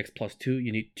 dupe. For EX plus 2,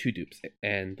 you need 2 dupes.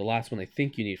 And the last one, I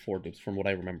think you need 4 dupes, from what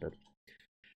I remember.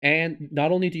 And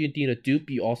not only do you need a dupe,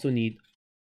 you also need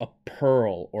a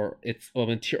pearl, or it's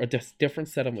a different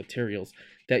set of materials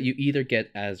that you either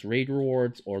get as raid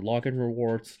rewards or login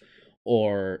rewards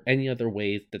or any other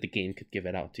ways that the game could give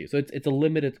it out to you. So it's a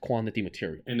limited quantity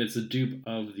material. And it's a dupe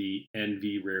of the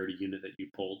NV rarity unit that you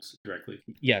pulled directly.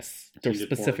 Yes, So you did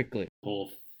specifically.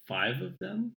 Pull 5 of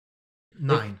them?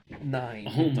 9. 9.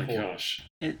 Oh my total. gosh.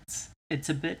 It's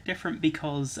a bit different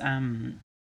because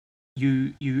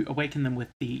you awaken them with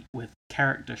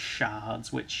character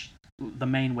shards, which the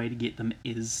main way to get them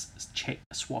is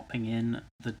swapping in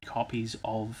the copies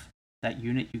of that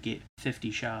unit. You get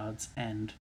 50 shards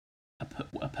and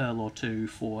a pearl or 2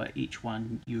 for each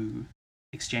one you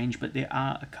exchange, but there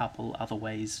are a couple other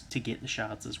ways to get the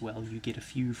shards as well. You get a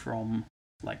few from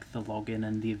like the login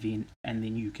and the event, and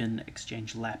then you can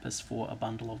exchange lapis for a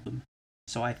bundle of them.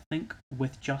 So I think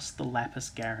with just the lapis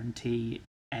guarantee,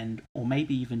 or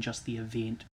maybe even just the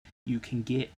event, you can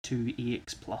get to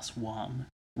EX plus 1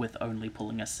 with only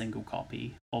pulling a single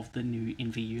copy of the new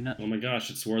NV unit. Oh my gosh,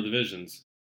 it's War of the Visions.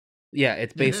 Yeah,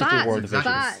 it's basically But- War of the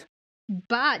exactly. Visions.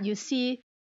 But you see,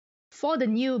 for the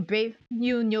new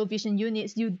Neo Vision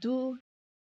units, you do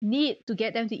need to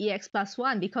get them to EX plus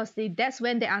 1 because that's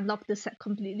when they unlock the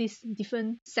completely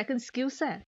different second skill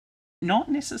set. Not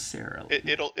necessarily.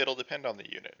 It'll depend on the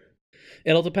unit.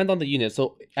 It'll depend on the unit.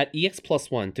 So at EX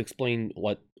plus 1, to explain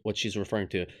what she's referring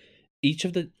to, each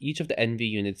of the NV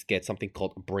units get something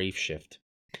called a Brave Shift.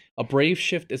 A Brave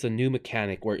Shift is a new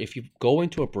mechanic where if you go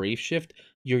into a Brave Shift,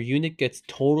 your unit gets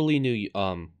totally new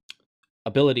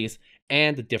abilities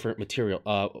and a different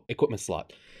material equipment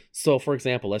slot. So for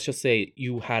example, let's just say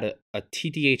you had a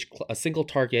TDH, a single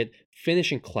target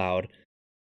finishing cloud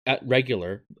at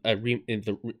regular. I'm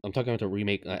talking about the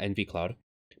remake NV Cloud.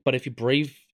 But if you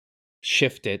Brave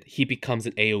Shift it, he becomes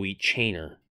an AoE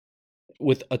chainer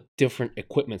with a different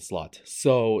equipment slot.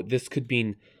 So this could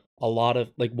mean a lot of,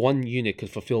 like, one unit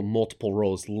could fulfill multiple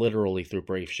roles literally through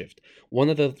Brave Shift. One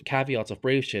of the caveats of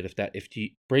Brave Shift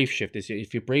is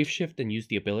if you Brave Shift and use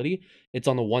the ability, it's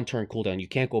on a 1-turn cooldown. You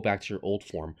can't go back to your old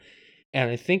form. And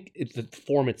I think the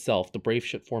form itself, the Brave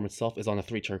Shift form itself, is on a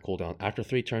 3-turn cooldown. After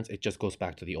 3 turns, it just goes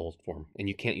back to the old form, and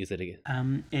you can't use it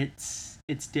again. It's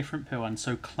different per one.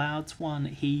 So Cloud's one,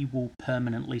 he will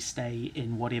permanently stay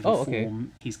in whatever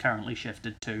form he's currently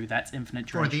shifted to. That's infinite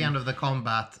duration. For the end of the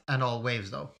combat and all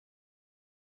waves, though.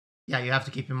 Yeah, you have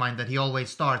to keep in mind that he always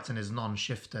starts in his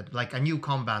non-shifted. Like, a new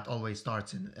combat always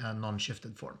starts in a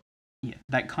non-shifted form. Yeah,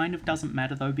 that kind of doesn't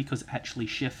matter though, because actually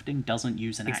shifting doesn't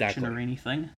use an action or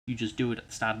anything. You just do it at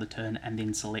the start of the turn and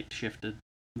then select shifted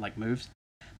like moves.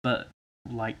 But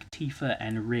like Tifa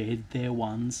and Red, their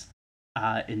ones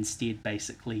are instead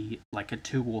basically like a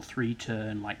 2 or 3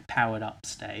 turn like powered up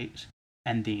state,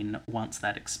 and then once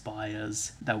that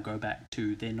expires, they'll go back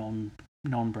to their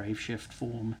non-brave shift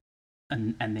form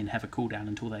and then have a cooldown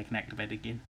until they can activate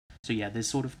again. So yeah, there's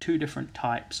sort of 2 different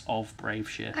types of Brave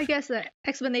Shift. I guess the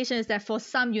explanation is that for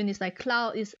some units like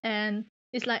Cloud is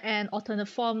like an alternate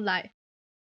form,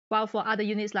 while for other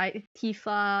units like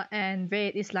Tifa and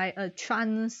Red is like a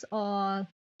trans or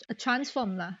a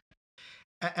transform lah.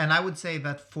 And I would say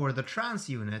that for the trans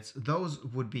units, those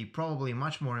would be probably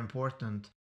much more important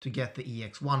to get the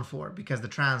EX1 for, because the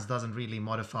trans doesn't really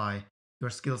modify your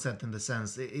skill set in the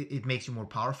sense it makes you more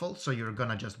powerful, so you're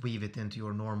gonna just weave it into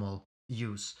your normal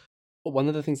use. One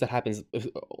of the things that happens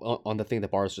on the thing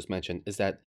that Boris just mentioned is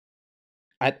that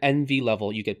at NV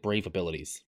level, you get Brave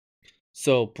abilities.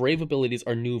 So Brave abilities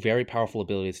are new, very powerful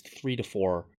abilities, 3 to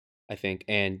 4, I think,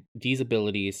 and these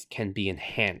abilities can be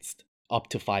enhanced up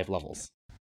to 5 levels.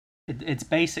 It's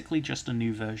basically just a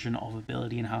new version of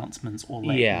ability enhancements or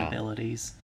latent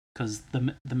abilities, because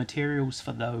the materials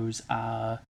for those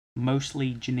are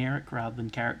mostly generic rather than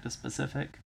character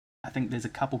specific. I think there's a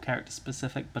couple character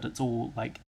specific, but it's all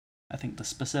like I think the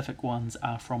specific ones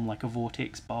are from like a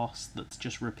Vortex boss that's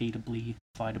just repeatably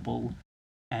fightable,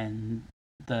 and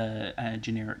the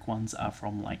generic ones are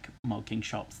from like Mulking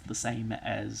shops, the same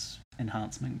as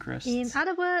enhancement crisps. In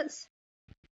other words,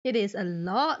 it is a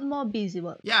lot more busy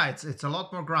work. Yeah, it's a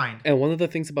lot more grind. And one of the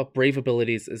things about Brave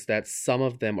abilities is that some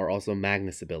of them are also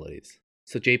Magnus abilities.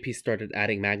 So JP started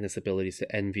adding Magnus abilities to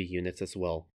NV units as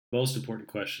well. Most important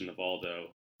question of all, though,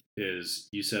 is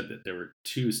you said that there were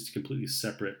two completely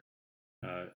separate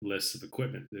lists of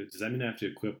equipment. Does that mean I have to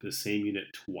equip the same unit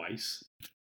twice?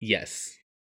 Yes.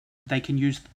 They can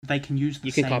use the You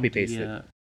can same copy-paste gear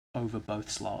over both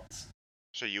slots.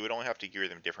 So you would only have to gear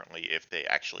them differently if they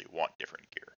actually want different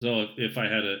gear. So if I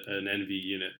had an NV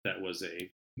unit that was a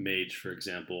mage, for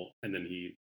example, and then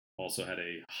he also had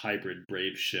a hybrid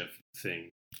Brave Shift thing,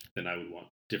 then I would want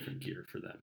different gear for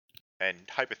them. And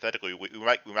hypothetically, we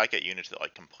might get units that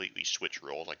like completely switch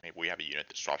roles. Like maybe we have a unit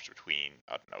that swaps between,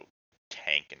 I don't know,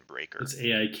 tank and breaker. It's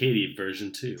AI Katie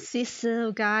version 2.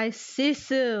 Cecil, guys,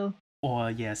 Cecil.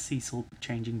 Or Cecil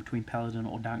changing between Paladin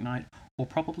or Dark Knight, or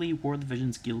probably War of the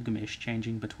Visions Gilgamesh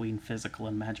changing between physical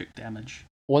and magic damage.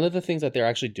 One of the things that they're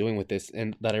actually doing with this,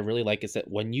 and that I really like, is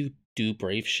that when you do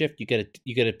Brave Shift, you get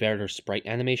a better sprite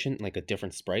animation, like a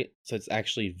different sprite, so it's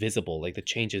actually visible. Like the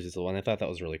changes is the one. I thought that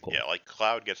was really cool. Yeah, like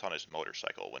Cloud gets on his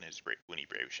motorcycle when he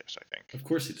Brave Shifts, I think. Of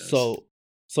course he does. So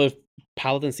if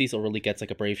Paladin Cecil really gets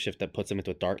like a Brave Shift that puts him into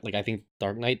a dark, like I think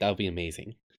Dark Knight, that would be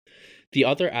amazing. The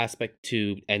other aspect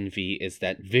to NV is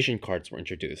that vision cards were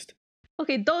introduced.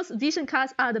 Okay, those vision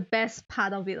cards are the best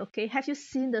part of it, okay? Have you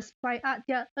seen the sprite art?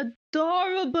 They're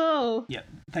adorable! Yeah,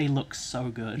 they look so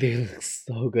good. They look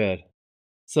so good.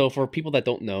 So for people that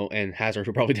don't know, and Hazard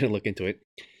who probably didn't look into it,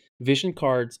 vision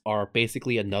cards are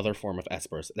basically another form of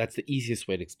Espers. That's the easiest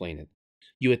way to explain it.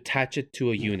 You attach it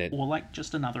to a unit. Or like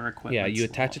just another equipment. Yeah, you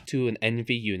attach it to an NV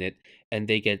unit, and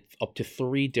they get up to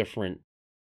 3 different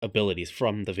abilities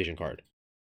from the vision card.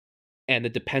 And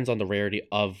it depends on the rarity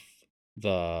of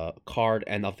the card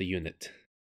and of the unit.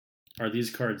 Are these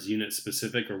cards unit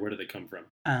specific, or where do they come from?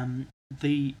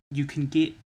 You can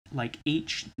get like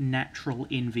each natural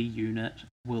NV unit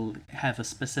will have a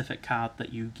specific card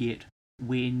that you get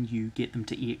when you get them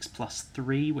to EX plus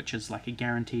 3, which is like a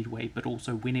guaranteed way, but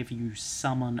also whenever you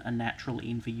summon a natural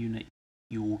NV unit,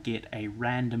 you will get a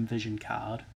random vision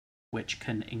card, which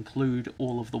can include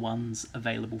all of the ones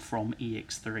available from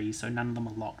EX3, so none of them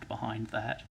are locked behind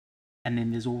that. And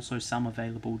then there's also some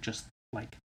available, just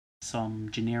like some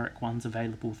generic ones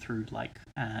available through like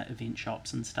event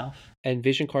shops and stuff. And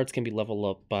vision cards can be leveled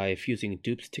up by fusing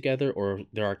dupes together, or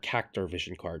there are Cactor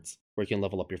vision cards where you can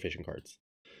level up your vision cards.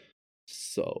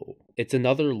 So it's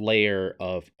another layer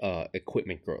of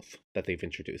equipment growth that they've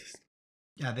introduced.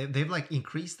 Yeah, they've like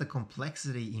increased the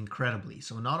complexity incredibly.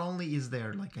 So not only is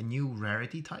there like a new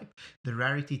rarity type, the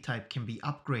rarity type can be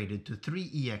upgraded to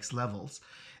 3 EX levels.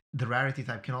 The rarity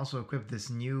type can also equip this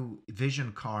new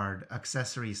vision card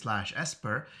accessory /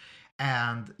 Esper,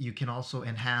 and you can also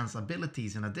enhance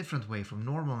abilities in a different way from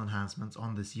normal enhancements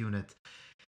on this unit.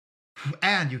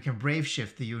 And you can Brave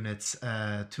Shift the units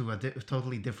to a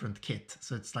totally different kit.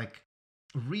 So it's like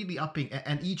really upping,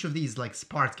 and each of these like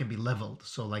parts can be leveled,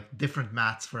 so like different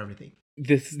mats for everything.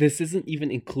 This isn't even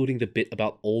including the bit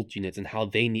about old units and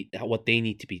what they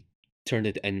need to be turned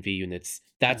into NV units.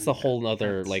 That's a whole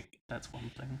other that's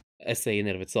one thing. essay in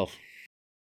and of itself.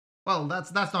 Well,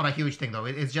 that's not a huge thing though.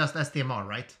 It's just STMR,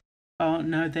 right? Oh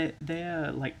no,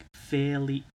 they're like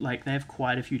fairly like they have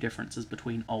quite a few differences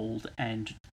between old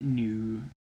and new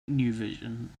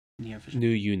vision. New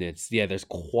units. Yeah, there's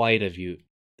quite a few.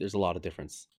 There's a lot of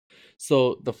difference.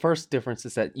 So the first difference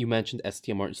is that you mentioned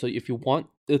STMR. So if you want,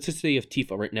 let's just say you have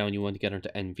Tifa right now and you want to get her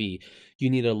into NV, you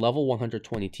need a level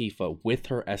 120 Tifa with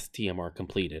her STMR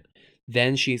completed.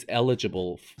 Then she's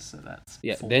eligible. So that's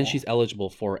then she's eligible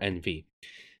for NV.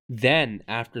 Then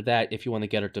after that, if you want to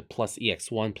get her to plus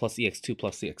EX1, plus EX2,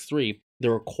 plus EX3,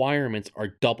 the requirements are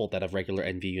double that of regular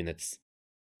NV units.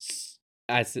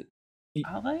 Are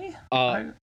they?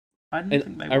 I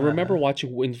didn't think they were. I remember watching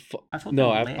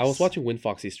I was watching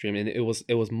WinFoxy stream, and it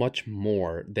was much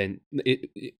more than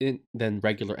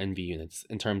regular NV units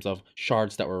in terms of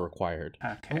shards that were required.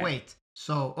 Okay. Oh, wait.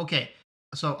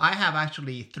 So I have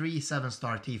actually 3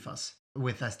 7-star Tifas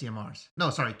with STMRs. No,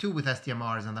 sorry, 2 with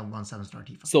STMRs and then 1 7-star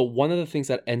Tifa. So one of the things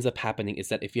that ends up happening is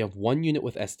that if you have one unit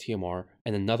with STMR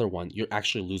and another one, you're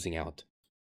actually losing out.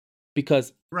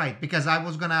 Because I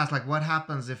was gonna ask, like, what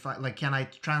happens if can I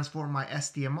transform my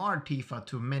STMR Tifa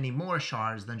to many more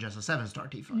shards than just a 7-star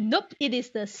Tifa? Nope, it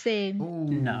is the same. Ooh.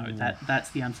 No,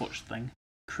 that's the unfortunate thing.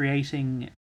 Creating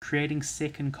creating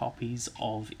second copies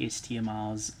of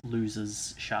STMRs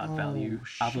loses shard value.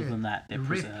 Other than that, they're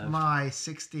Rip preserved. my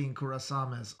 16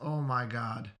 Kurasames. Oh my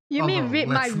god. You Although, mean rip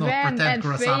my let's not RAM pretend and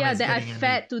Kurasame Freya is that I getting any-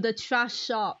 fed to the trash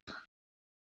shop?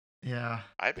 Yeah.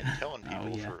 I've been telling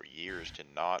people yeah. for years to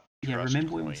not Yeah, trust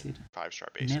remember when we coin said 5-star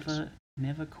bases.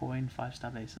 never coin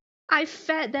 5-star bases. I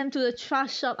fed them to the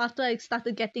trash shop after I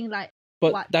started getting like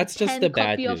But what, that's just 10 the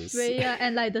bad copy of news. Freya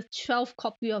and like the 12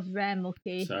 copy of RAM,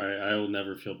 okay? Sorry, I will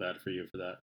never feel bad for you for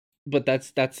that. But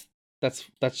that's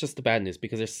just the bad news,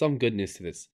 because there's some good news to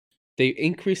this. They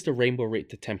increased the rainbow rate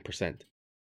to 10%.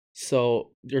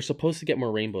 So you're supposed to get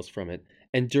more rainbows from it.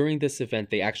 And during this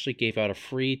event, they actually gave out a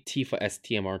free Tifa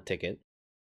STMR ticket,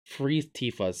 free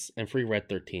Tifas, and free Red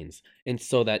 13s, and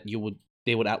so that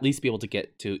they would at least be able to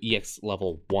get to EX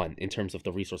level 1 in terms of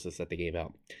the resources that they gave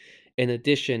out. In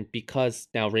addition, because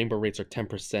now rainbow rates are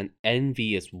 10%,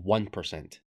 NV is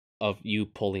 1% of you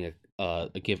pulling a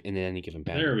give in any given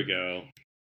banner. There we go.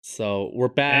 So we're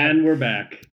back. And we're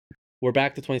back. We're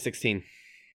back to 2016.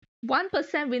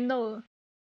 1% with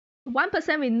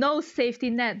no safety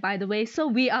net, by the way. So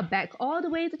we are back all the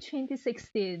way to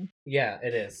 2016. Yeah,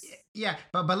 it is. Yeah,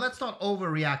 but let's not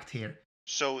overreact here.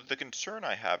 So the concern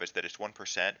I have is that it's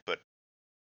 1%, but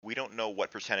we don't know what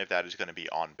percent of that is going to be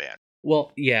on ban.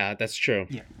 Well, yeah, that's true.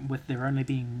 Yeah, with there only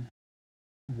being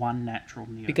one natural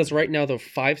Neo. Because right now the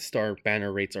 5-star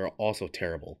banner rates are also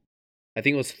terrible. I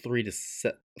think it was 3 to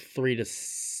 6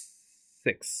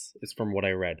 is from what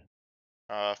I read.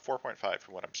 4.5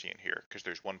 from what I'm seeing here, because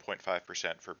there's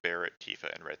 1.5% for Barret,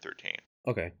 Tifa, and Red 13.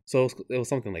 Okay, so it was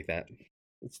something like that.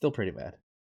 It's still pretty bad.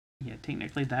 Yeah,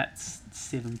 technically that's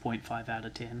 7.5 out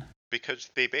of 10. Because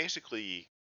they basically,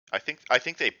 I think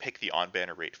they pick the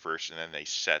on-banner rate first, and then they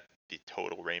set the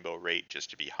total rainbow rate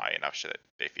just to be high enough so that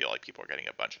they feel like people are getting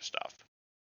a bunch of stuff.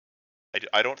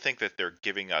 I don't think that they're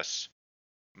giving us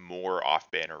more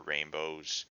off-banner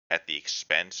rainbows at the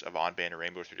expense of on-banner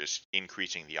rainbows. They're just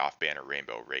increasing the off-banner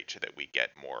rainbow rate so that we get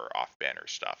more off-banner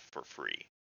stuff for free.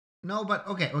 No, but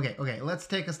okay. Let's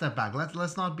take a step back.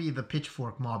 Let's not be the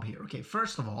pitchfork mob here. Okay,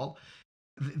 first of all,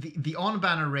 the on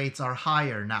banner rates are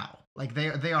higher now. Like they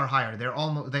are higher. They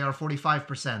are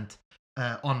 45%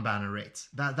 on banner rates.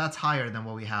 That's higher than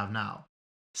what we have now.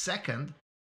 Second,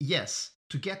 yes,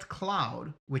 to get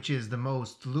Cloud, which is the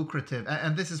most lucrative,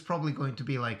 and this is probably going to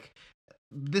be like,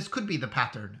 this could be the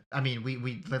pattern. I mean,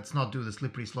 we let's not do the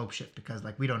slippery slope shit, because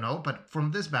like we don't know. But from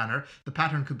this banner, the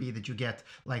pattern could be that you get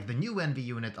like the new NV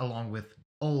unit along with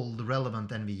old relevant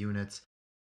NV units,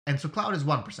 and so Cloud is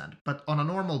 1%. But on a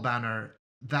normal banner,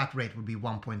 that rate would be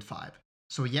 1.5.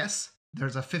 So yes,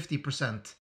 there's a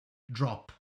 50%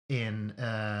 drop in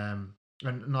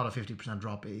not a 50%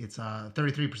 drop. It's a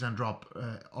 33% drop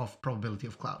of probability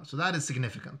of Cloud. So that is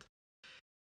significant.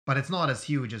 But it's not as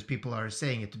huge as people are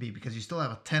saying it to be, because you still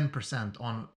have a 10%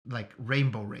 on like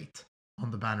rainbow rate on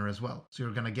the banner as well. So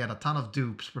you're gonna get a ton of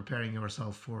dupes preparing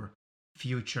yourself for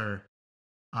future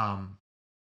NV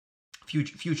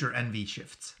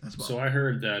shifts as well. So I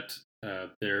heard that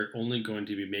they're only going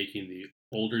to be making the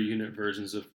older unit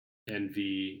versions of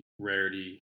NV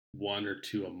rarity 1 or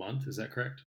 2 a month. Is that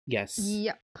correct? Yes.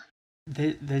 Yep.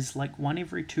 There's like one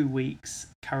every 2 weeks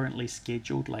currently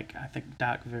scheduled, like I think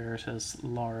Dark Veritas,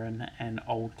 Lauren, and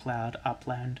Old Cloud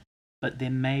Upland. But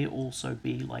there may also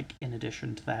be, like, in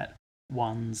addition to that,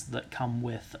 ones that come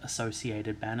with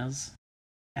associated banners,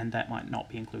 and that might not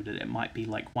be included. It might be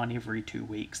like one every 2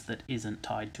 weeks that isn't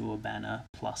tied to a banner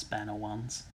plus banner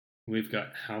ones. We've got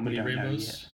how many don't know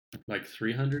rainbows? Like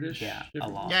 300-ish? Yeah, a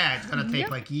lot. Yeah, it's gonna take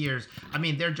like years. I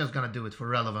mean, they're just gonna do it for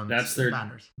relevant That's their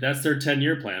banners. That's their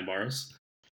 10-year plan, Boros.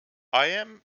 I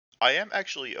am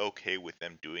actually okay with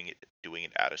them doing it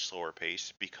at a slower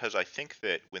pace, because I think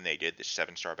that when they did the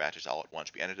 7-star batches all at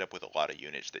once, we ended up with a lot of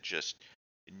units that just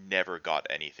never got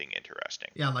anything interesting.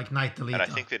 Yeah, like Knight Delita. And I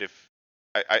think that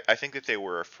I think that they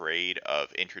were afraid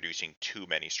of introducing too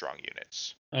many strong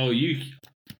units. Oh,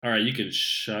 all right, you can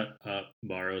shut up,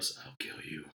 Boros. I'll kill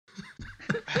you.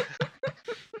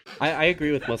 I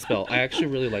agree with Muspel. I actually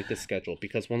really like this schedule,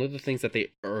 because one of the things that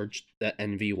they urged that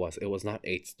NV was it was not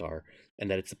 8-star, and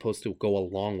that it's supposed to go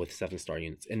along with 7-star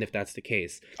units. And if that's the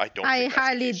case, I don't. I think that's the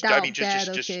highly case. doubt I mean, that,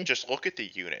 okay. just look at the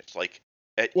units. Like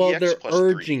at well, EX they're plus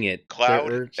urging 3, it.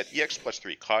 Cloud at EX plus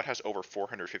 3, Cloud has over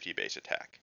 450 base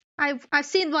attack. I've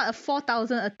seen a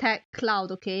 4,000 attack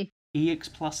Cloud, okay? EX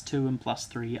plus 2 and plus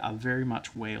 3 are very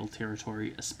much whale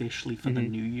territory, especially for the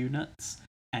new units.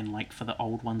 and like for the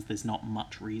old ones, there's not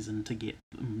much reason to get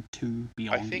them to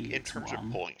beyond. I think in terms of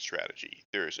EX1. pulling strategy,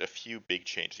 there's a few big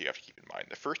changes you have to keep in mind.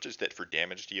 The first is that for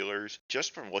damage dealers,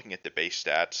 just from looking at the base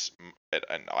stats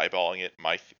and eyeballing it,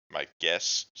 my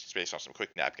guess, just based on some quick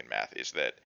napkin math, is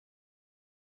that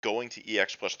going to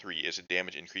EX plus 3 is a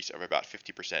damage increase of about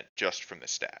 50% just from the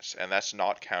stats, and that's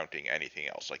not counting anything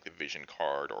else like the vision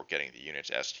card or getting the unit's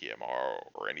STMR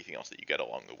or anything else that you get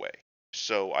along the way.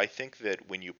 So I think that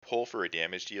when you pull for a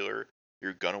damage dealer,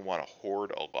 you're going to want to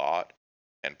hoard a lot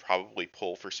and probably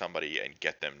pull for somebody and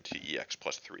get them to EX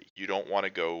plus 3. You don't want to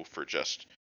go for just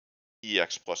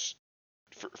EX plus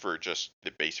for just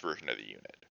the base version of the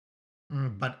unit.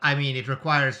 But I mean, it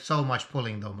requires so much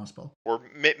pulling though, Muspel. Or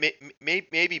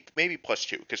maybe plus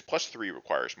 2, because plus 3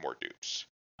 requires more dupes.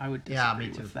 I would Yeah, disagree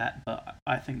me too. with that, but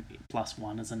I think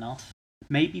 +1 is enough.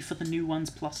 Maybe for the new ones,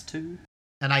 +2.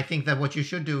 And I think that what you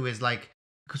should do is like,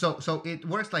 so it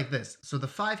works like this. So the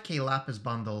 5k Lapis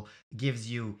bundle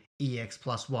gives you EX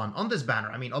plus 1 on this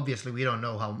banner. I mean, obviously we don't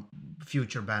know how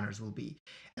future banners will be.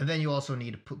 And then you also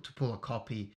need to pull a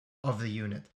copy of the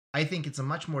unit. I think it's a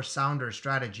much more sounder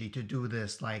strategy to do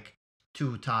this like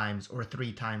 2 times or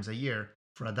 3 times a year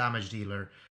for a damage dealer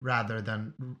rather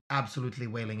than absolutely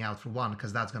wailing out for one,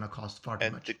 because that's going to cost far too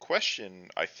And much. the question,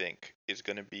 I think, is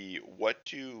going to be what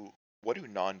do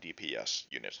non-DPS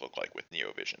units look like with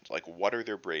Neovisions? Like, what are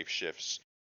their brave shifts?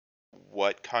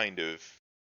 What kind of,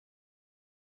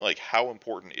 like, how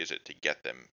important is it to get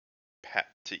them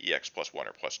to EX plus 1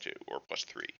 or plus 2 or plus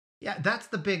 3? Yeah, that's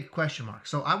the big question mark.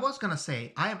 So I was going to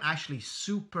say, I am actually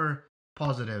super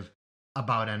positive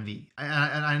about NV.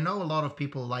 And I know a lot of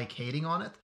people like hating on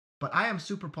it, but I am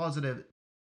super positive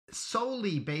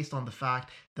solely based on the fact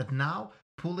that now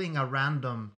pulling a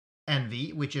random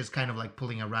NV, which is kind of like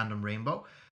pulling a random rainbow,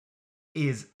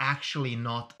 is actually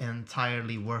not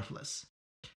entirely worthless.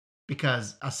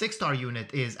 Because a 6-star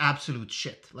unit is absolute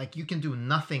shit. Like, you can do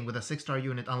nothing with a 6-star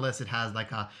unit unless it has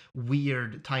like a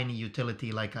weird tiny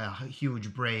utility like a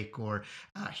huge break or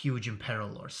a huge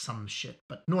imperil or some shit.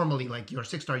 But normally, like, your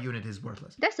 6-star unit is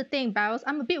worthless. That's the thing, Barrows.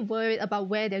 I'm a bit worried about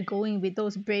where they're going with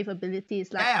those brave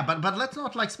abilities. Like, Yeah, but let's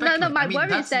not like speculate. no, my I mean, worry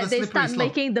that's is that the they slippery start slope.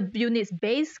 making the units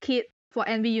base kit for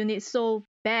NV units so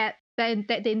bad that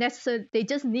they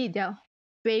just need their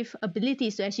brave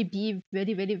abilities to actually be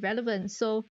really, really relevant.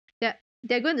 So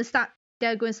they're going to start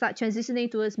transitioning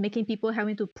towards making people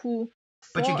having to pull.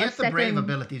 But you for a get the brave second-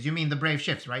 abilities. You mean the brave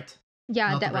shifts, right?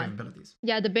 Yeah, Not that the brave one. abilities.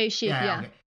 Yeah, the base shift. Yeah.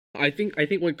 Okay. I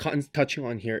think what Cotton's touching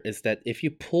on here is that if you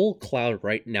pull Cloud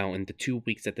right now in the 2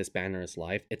 weeks that this banner is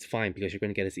live, it's fine because you're going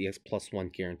to get his EX plus 1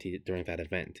 guaranteed during that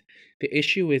event. The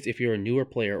issue is if you're a newer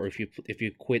player or if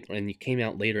you quit and you came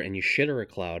out later and you shitter a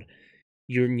Cloud,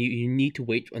 you need to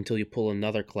wait until you pull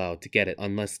another Cloud to get it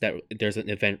unless there's an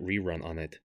event rerun on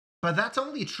it. But that's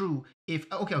only true if...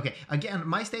 Okay. Again,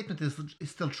 my statement is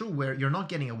still true where you're not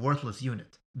getting a worthless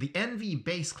unit. The NV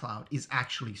base Cloud is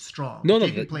actually strong. No,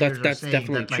 JP players are that's saying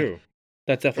definitely that, like, true.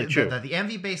 That's definitely true. The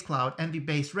NV base Cloud, NV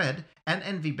base Red, and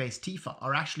NV base Tifa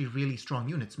are actually really strong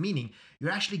units, meaning you're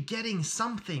actually getting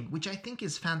something, which I think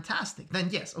is fantastic. Then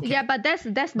yes, okay. Yeah, but that's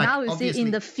now, you see, obviously-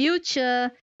 in the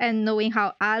future, and knowing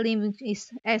how Alim is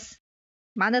as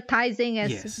monetizing as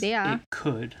Yes, they are. it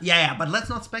could. Yeah, but let's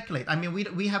not speculate. I mean,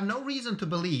 we have no reason to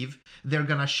believe they're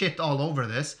gonna shit all over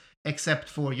this, except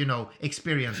for,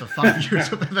 experience of 5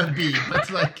 years of FFB.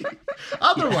 But like,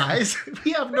 otherwise,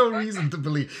 we have no reason to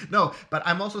believe. No, but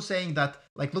I'm also saying that,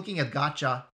 like, looking at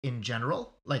gacha in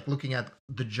general, like looking at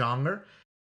the genre,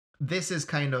 this is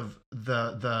kind of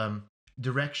the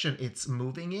direction it's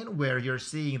moving in, where you're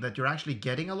seeing that you're actually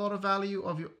getting a lot of value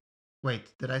of your...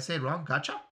 Wait, did I say it wrong?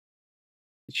 Gacha?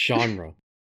 Genre.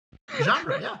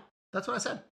 Genre, yeah. That's what I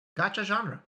said. Gacha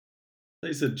genre.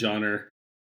 They said genre.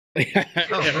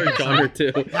 Genre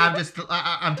too. Yeah,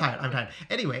 I'm tired.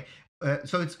 Anyway,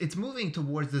 so it's moving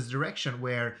towards this direction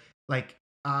where, like,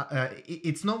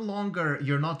 it's no longer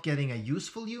you're not getting a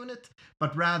useful unit,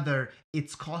 but rather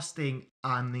it's costing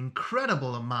an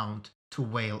incredible amount to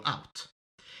whale out.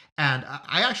 And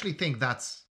I actually think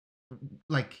that's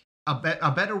like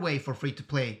a better way for free to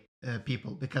play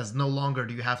people, because no longer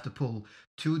do you have to pull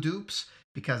 2 dupes,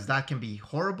 because that can be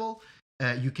horrible.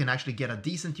 You can actually get a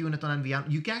decent unit on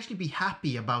NV. You can actually be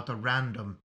happy about a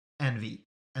random NV,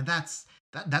 and that's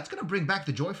going to bring back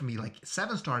the joy for me. Like,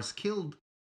 7 stars killed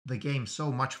the game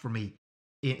so much for me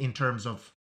in terms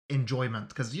of enjoyment,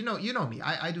 because you know me.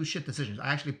 I do shit decisions.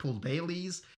 I actually pulled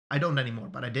dailies. I don't anymore,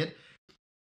 but I did.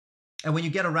 And when you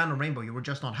get a random rainbow, you were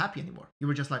just not happy anymore. You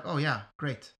were just like, oh yeah,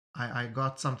 great, I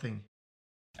got something.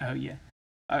 Oh yeah.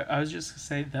 I was just going to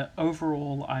say that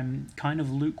overall I'm kind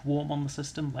of lukewarm on the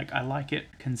system. Like, I like it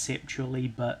conceptually,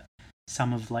 but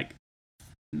some of, like,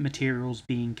 materials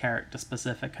being character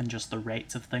specific and just the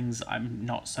rates of things I'm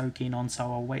not so keen on,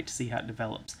 so I'll wait to see how it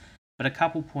develops. But a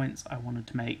couple points I wanted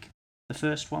to make. The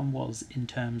first one was in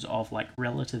terms of, like,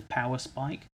 relative power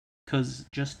spike, because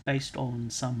just based on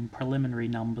some preliminary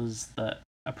numbers that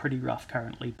are pretty rough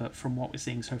currently, but from what we're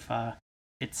seeing so far,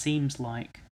 it seems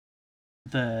like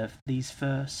these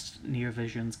first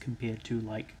Neovisions compared to,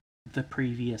 like, the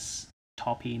previous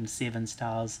top end 7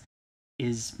 stars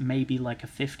is maybe like a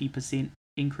 50%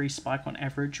 increase spike on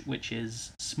average, which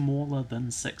is smaller than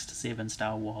 6 to 7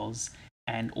 star was,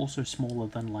 and also smaller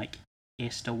than, like,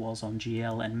 Esther was on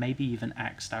GL, and maybe even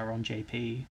Axstar on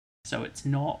JP. So it's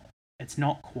not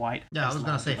quite. Yeah, I was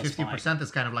gonna say large of a 50%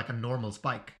 is kind of like a normal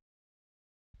spike.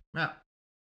 Yeah.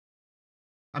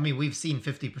 I mean, we've seen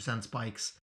 50%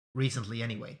 spikes recently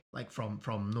anyway, like from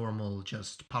normal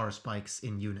just power spikes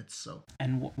in units. So.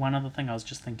 And one other thing I was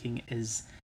just thinking is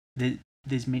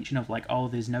there's mention of, like, oh,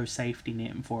 there's no safety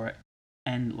net for it,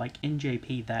 and, like, in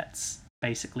JP that's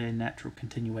basically a natural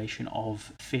continuation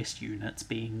of Fest units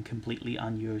being completely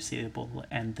unusable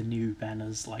and the new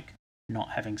banners, like, not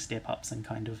having step ups and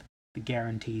kind of the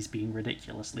guarantees being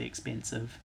ridiculously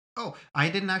expensive. Oh, I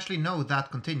didn't actually know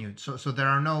that continued. So there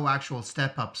are no actual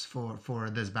step ups for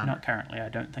this banner. Not currently, I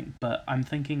don't think, but I'm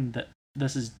thinking that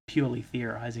this is purely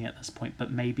theorizing at this point,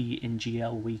 but maybe in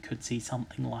GL we could see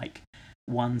something like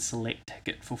one select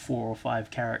ticket for 4 or 5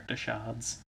 character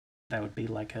shards. That would be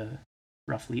like a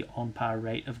roughly on par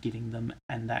rate of getting them,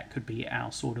 and that could be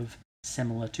our sort of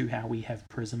similar to how we have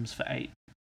prisms for 8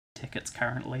 tickets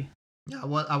currently. Yeah,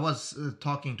 well, I was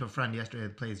talking to a friend yesterday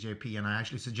that plays JP, and I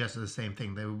actually suggested the same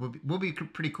thing. That would be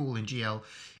pretty cool in GL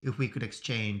if we could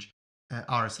exchange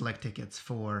our select tickets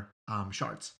for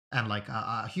shards, and like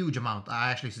a huge amount.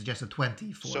 I actually suggested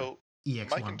 20 for EX1.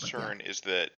 My concern is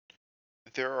that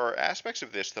there are aspects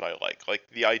of this that I like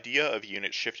the idea of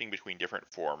units shifting between different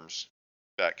forms.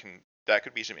 That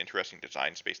could be some interesting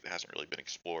design space that hasn't really been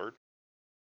explored.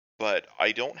 But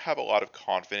I don't have a lot of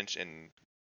confidence in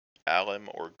Alum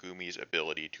or Gumi's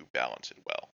ability to balance it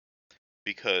well.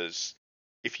 Because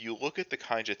if you look at the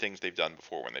kinds of things they've done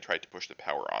before when they tried to push the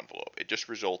power envelope, it just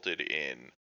resulted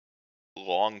in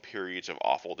long periods of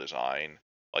awful design.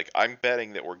 Like, I'm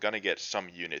betting that we're going to get some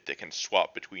unit that can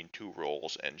swap between 2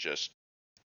 roles and just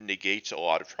negates a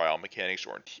lot of trial mechanics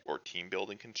or team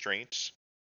building constraints.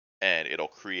 And it'll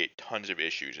create tons of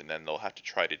issues, and then they'll have to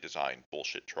try to design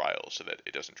bullshit trials so that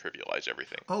it doesn't trivialize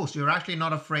everything. Oh, so you're actually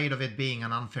not afraid of it being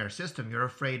an unfair system. You're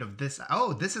afraid of this.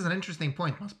 Oh, this is an interesting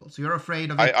point, Muspel. So you're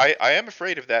afraid of it. I am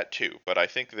afraid of that too, but I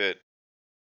think that,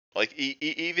 like,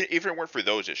 even if it weren't for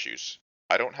those issues,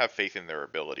 I don't have faith in their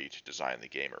ability to design the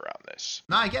game around this.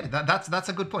 No, I get it. That's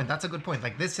a good point. That's a good point.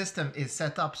 Like, this system is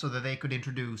set up so that they could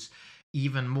introduce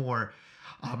even more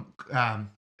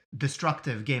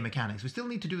destructive game mechanics. We still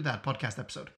need to do that podcast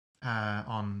episode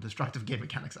on destructive game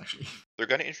mechanics, actually. They're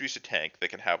going to introduce a tank that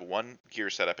can have one gear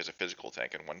set up as a physical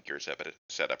tank and one gear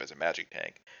set up as a magic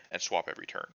tank and swap every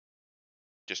turn,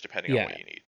 just depending on what you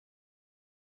need.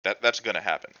 That's going to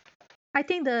happen. I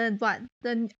think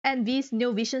the NV's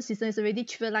new vision system is already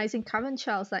trivializing current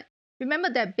trials. Like, remember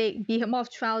that big behemoth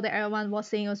trial that everyone was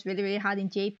saying was really, really hard in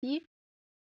JP?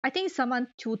 I think someone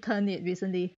two-turned it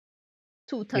recently.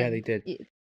 Yeah, they did. It.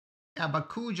 Yeah, but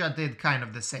Kuja did kind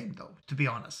of the same, though, to be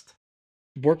honest.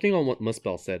 Working on what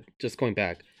Muspel said, just going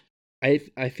back, I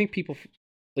think people,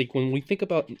 like, when we think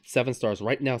about 7 stars,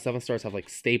 right now 7 stars have, like,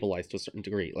 stabilized to a certain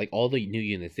degree. Like, all the new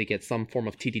units, they get some form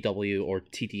of TDW or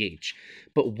TDH.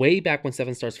 But way back when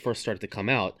 7 stars first started to come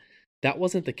out, that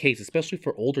wasn't the case, especially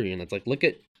for older units. Like, look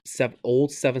at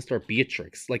old 7-star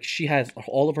Beatrix. Like, she has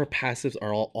all of her passives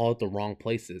are all at the wrong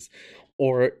places.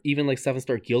 Or even like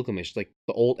 7-star Gilgamesh, like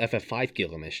the old FF5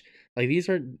 Gilgamesh. Like, these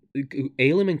are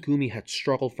Alum and Gumi had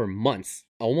struggled for months,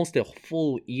 almost a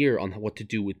full year, on what to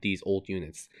do with these old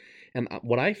units. And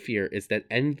what I fear is that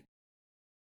NV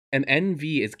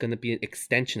is going to be an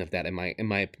extension of that, in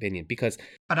my opinion, because.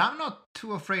 But I'm not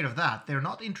too afraid of that. They're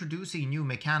not introducing new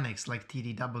mechanics like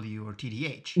TDW or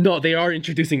TDH. No, they are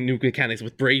introducing new mechanics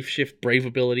with Brave Shift, Brave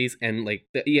abilities, and like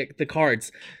the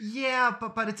cards. Yeah,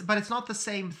 but it's not the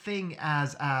same thing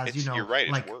as you know. You're right.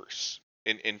 Like, it's worse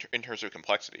in terms of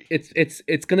complexity.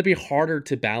 It's going to be harder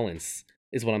to balance,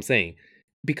 is what I'm saying.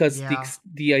 Because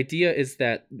the idea is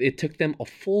that it took them a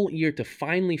full year to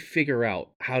finally figure out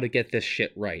how to get this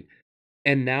shit right.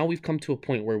 And now we've come to a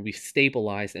point where we've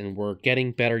stabilized and we're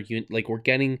getting better we're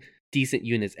getting decent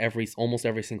units almost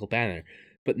every single banner.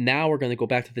 But now we're going to go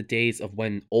back to the days of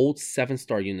when old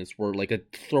 7-star units were like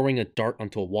throwing a dart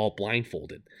onto a wall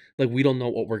blindfolded. Like, we don't know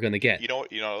what we're going to get. You know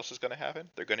what else is going to happen?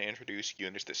 They're going to introduce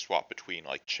units that swap between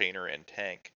like chainer and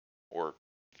tank, or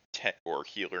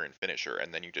healer and finisher,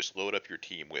 and then you just load up your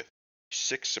team with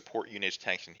 6 support units,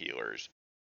 tanks, and healers.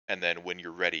 And then when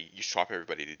you're ready, you swap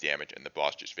everybody to damage, and the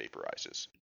boss just vaporizes.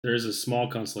 There is a small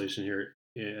consolation here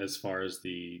as far as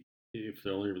if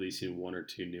they're only releasing 1 or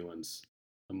 2 new ones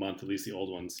a month, at least the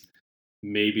old ones,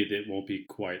 maybe they won't be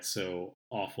quite so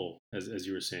awful as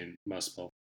you were saying, Muspel.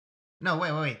 No,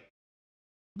 wait.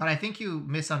 But I think you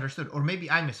misunderstood, or maybe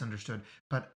I misunderstood.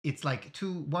 But it's like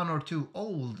 1 or 2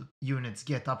 old units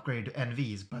get upgraded to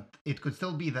NVs, but it could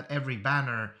still be that every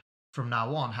banner from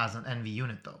now on has an NV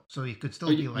unit, though. So it could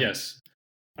still be like... Yes.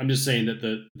 I'm just saying that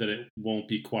it won't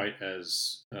be quite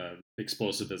as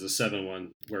explosive as a 7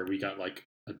 one, where we got like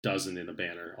a dozen in a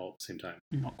banner all at the same time.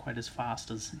 Not quite as fast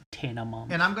as 10 a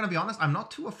month. And I'm going to be honest, I'm not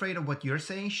too afraid of what you're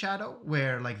saying, Shadow,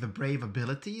 where like the brave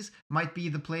abilities might be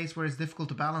the place where it's difficult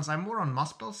to balance. I'm more on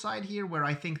Muspel's side here, where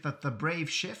I think that the brave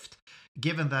shift,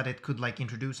 given that it could like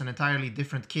introduce an entirely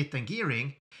different kit and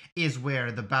gearing, is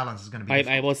where the balance is going to be.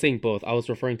 I was saying both. I was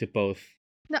referring to both.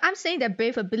 No, I'm saying that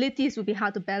brave abilities will be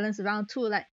hard to balance around too.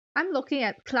 Like, I'm looking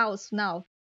at Klaus now.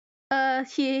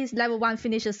 His level 1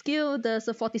 finisher skill, there's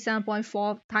a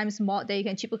 47.4 times mod that you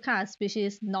can triple cast, which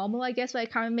is normal, I guess, for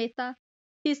current meta.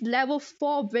 His level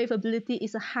 4 brave ability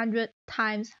is 100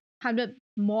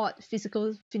 mod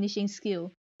physical finishing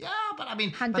skill. Yeah, but I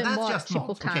mean, 100 but that's mod just triple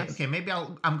mods. cast. Okay, maybe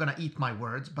I'm gonna eat my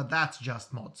words, but that's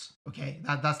just mods. Okay,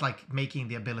 that's like making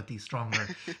the ability stronger.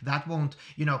 That won't,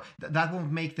 that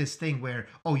won't make this thing where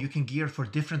you can gear for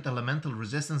different elemental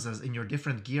resistances in your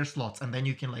different gear slots, and then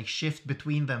you can like shift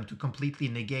between them to completely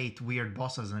negate weird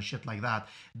bosses and shit like that.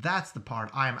 That's the part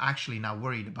I am actually now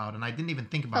worried about, and I didn't even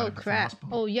think about it before. Crap! Muspel.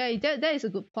 Oh yeah, that is a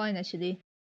good point actually.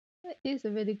 That is a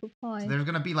really good point. So there's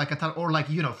going to be like a ton, or like,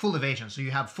 full evasion. So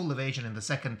you have full evasion in the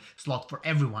second slot for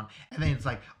everyone. And then it's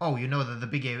like, that the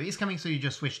big AoE is coming, so you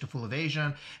just switch to full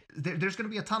evasion. There's going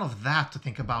to be a ton of that to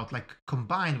think about, like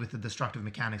combined with the destructive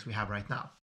mechanics we have right now.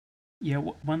 Yeah,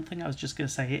 one thing I was just going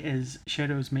to say is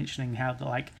Shadow's mentioning how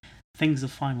things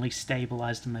have finally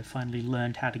stabilized and they've finally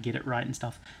learned how to get it right and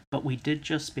stuff. But we did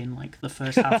just spend the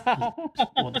first half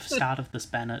or the start of this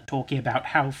banner talking about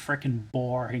how freaking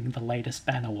boring the latest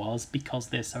banner was because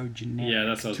they're so generic. Yeah,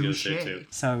 that's what I was going to say too.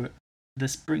 So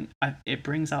it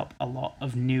brings up a lot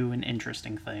of new and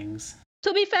interesting things.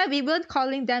 To be fair, we weren't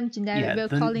calling them generic. Yeah, we were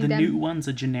calling them... the new ones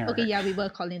are generic. Okay, yeah, we were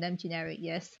calling them generic,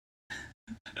 yes.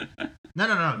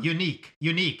 No.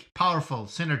 Unique, powerful,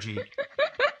 synergy.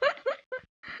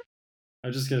 I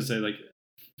was just going to say,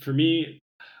 for me,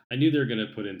 I knew they were going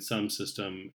to put in some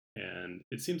system, and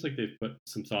it seems like they've put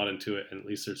some thought into it, and at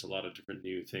least there's a lot of different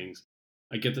new things.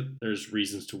 I get that there's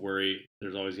reasons to worry.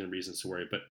 There's always going to be reasons to worry,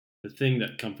 but the thing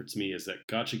that comforts me is that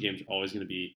gacha games are always going to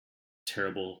be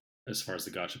terrible as far as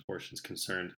the gacha portion is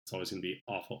concerned. It's always going to be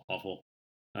awful.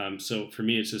 So for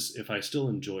me, it's just, if I still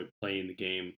enjoy playing the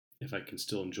game, if I can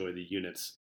still enjoy the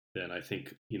units, then I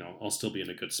think, I'll still be in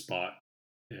a good spot.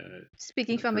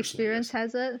 Speaking from experience,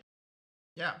 Hazard.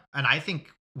 Yeah, and I think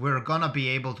we're gonna be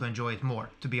able to enjoy it more,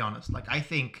 to be honest. I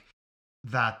think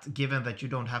that given that you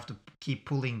don't have to keep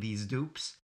pulling these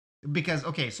dupes, because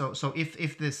so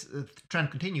if this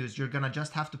trend continues, you're gonna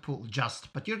have to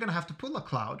pull a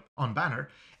cloud on banner,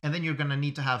 and then you're gonna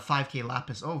need to have 5k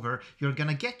lapis over. You're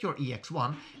gonna get your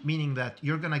EX1, meaning that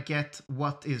you're gonna get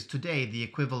what is today the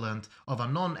equivalent of a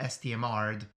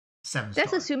non-STMR'd 7-star.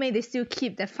 That's assuming they still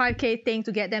keep the 5k thing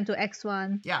to get them to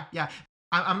X1. Yeah.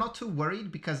 I'm not too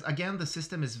worried because, again, the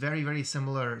system is very, very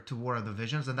similar to War of the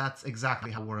Visions, and that's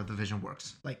exactly how War of the Vision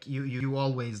works. You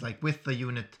always, with the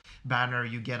unit banner,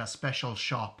 you get a special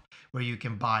shop where you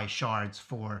can buy shards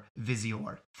for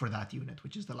Visior for that unit,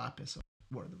 which is the Lapis of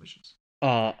War of the Visions.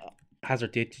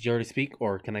 Hazard, did you already speak,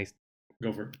 or can I...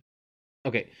 Go for it.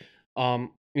 Okay.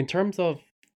 In terms of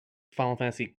Final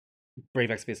Fantasy Brave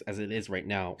Exvius as it is right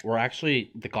now,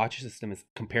 the gacha system is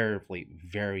comparatively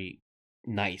very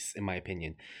nice, in my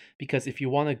opinion, because if you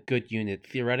want a good unit,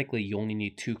 theoretically you only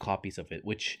need 2 copies of it,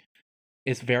 which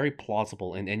is very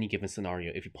plausible in any given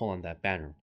scenario if you pull on that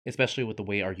banner, especially with the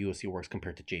way our USC works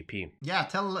compared to JP. Yeah,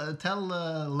 tell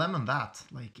Lemon that.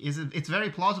 It's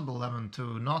very plausible, Lemon,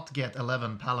 to not get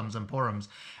 11 Palums and Porums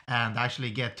and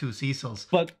actually get 2 Cecils.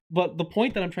 But the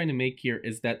point that I'm trying to make here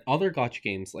is that other gacha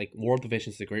games, like War of the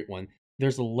Visions is a great one,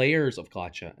 there's layers of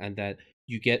gacha, and that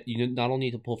you not only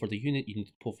need to pull for the unit, you need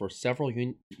to pull for several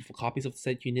copies of the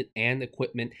said unit and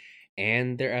equipment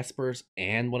and their espers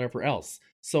and whatever else.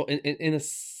 So in a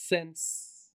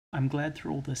sense, I'm glad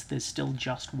through all this there's still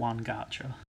just one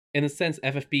gacha. In a sense,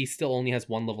 FFB still only has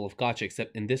one level of gacha,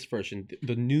 except in this version,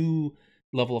 the new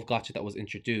level of gacha that was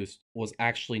introduced was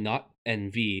actually not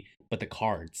NV, but the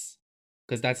cards.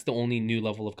 Because that's the only new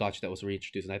level of gacha that was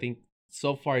reintroduced. And I think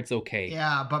so far it's okay.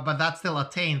 Yeah, but that's still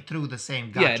attained through the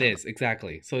same gacha. Yeah, it is,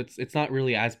 exactly. So it's not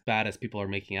really as bad as people are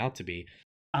making out to be.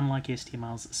 Unlike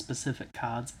STMR's, specific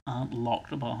cards aren't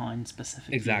locked behind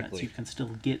specific Exactly. units. You can still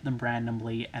get them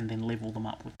randomly and then level them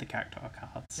up with the character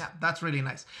cards. Yeah, that's really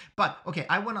nice. But, okay,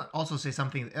 I want to also say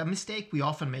something. A mistake we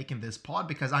often make in this pod,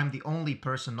 because I'm the only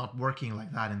person not working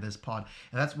like that in this pod,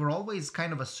 and that's we're always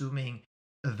kind of assuming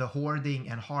the hoarding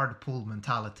and hard pull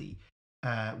mentality,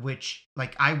 which,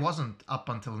 like, I wasn't up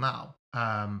until now.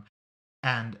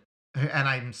 And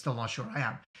I'm still not sure I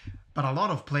am. But a lot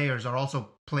of players are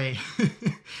also playing.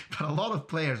 But a lot of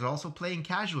players are also playing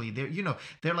casually.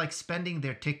 They're like spending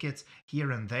their tickets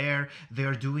here and there.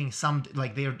 They're doing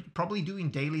they're probably doing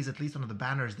dailies, at least on the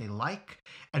banners they like.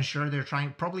 And sure, they're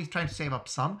probably trying to save up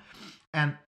some.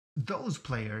 And those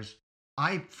players,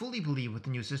 I fully believe with the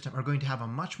new system, are going to have a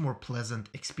much more pleasant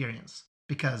experience.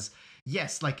 Because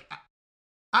yes, like,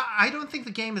 I don't think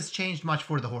the game has changed much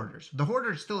for the hoarders. The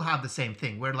hoarders still have the same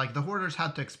thing, where like the hoarders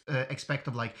had to expect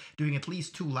of like doing at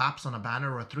least 2 laps on a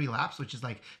banner or 3 laps, which is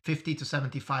like 50 to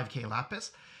 75k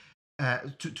lapis,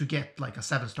 to get like a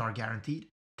 7-star guaranteed.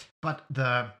 But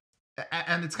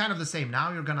and it's kind of the same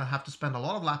now. You're gonna have to spend a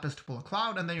lot of lapis to pull a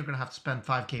cloud, and then you're gonna have to spend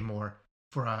 5k more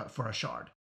for a shard.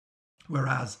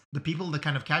 Whereas the people that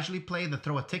kind of casually play, that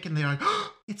throw a tick and they're like,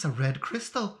 oh, it's a red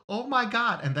crystal, oh my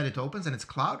god, and then it opens and it's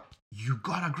cloud. You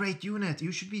got a great unit.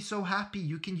 You should be so happy.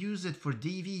 You can use it for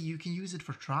DV. You can use it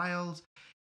for trials.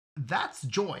 That's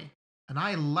joy. And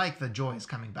I like that joy is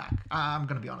coming back. I'm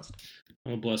going to be honest.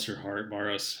 Oh, bless your heart,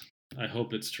 Maros. I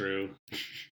hope it's true.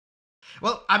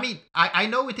 Well, I mean, I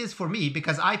know it is for me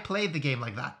because I played the game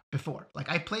like that before.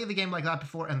 Like, I played the game like that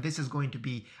before, and this is going to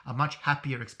be a much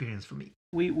happier experience for me.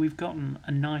 We've gotten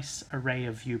a nice array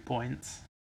of viewpoints.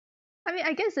 I mean,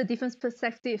 I guess a different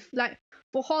perspective. Like,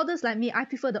 for hoarders like me, I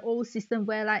prefer the old system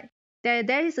where, like,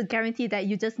 there is a guarantee that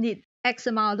you just need X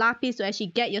amount of lapis to actually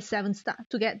get your 7-star,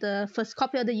 to get the first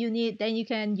copy of the unit. Then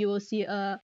you will see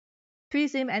a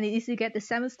prism and it easily get the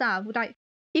 7-star. Like,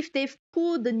 if they've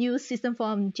pulled the new system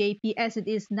from JP as it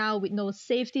is now with no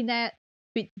safety net,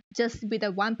 with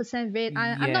a 1% rate,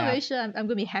 I'm not very sure I'm going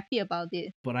to be happy about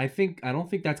it. But I don't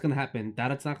think that's going to happen.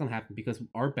 That's not going to happen because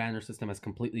our banner system has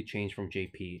completely changed from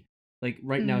JP. Like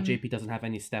right now, JP doesn't have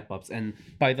any step ups, and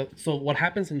so what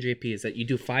happens in JP is that you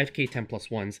do 5k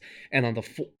 10+1s, and on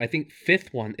the I think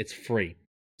 5th one it's free.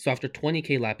 So after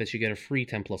 20k lapis, you get a free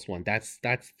 10+1.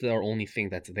 That's the only thing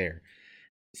that's there.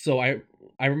 So I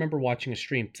remember watching a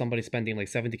stream, somebody spending like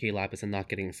 70k lapis and not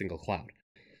getting a single cloud.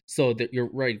 So you're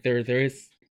right. There is.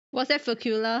 Was that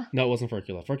Furcula? No, it wasn't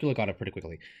Furcula. Furcula got it pretty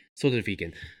quickly. So did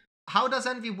Vegan. How does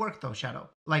Envy work though,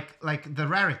 Shadow? Like the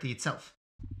rarity itself.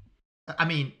 I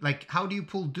mean, like, how do you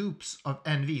pull dupes of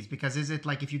NVs? Because is it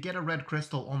like if you get a red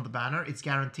crystal on the banner, it's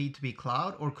guaranteed to be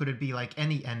cloud, or could it be like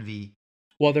any NV?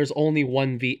 Well, there's only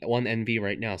one NV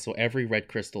right now, so every red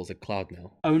crystal is a cloud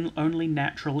now. Only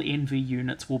natural NV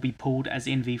units will be pulled as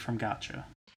NV from gacha.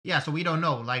 Yeah, so we don't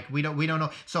know. Like, we don't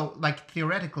know. So, like,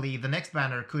 theoretically, the next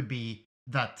banner could be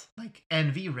that like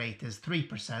NV rate is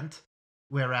 3%.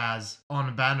 Whereas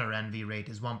on banner NV rate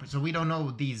is 1%. So we don't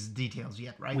know these details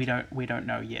yet, right? We don't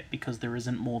know yet because there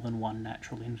isn't more than one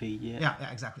natural NV yet.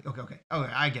 Yeah, exactly. Okay.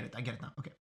 I get it now.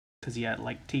 Okay. Because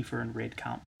like Tifa and Red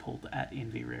can't pull at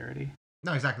NV rarity.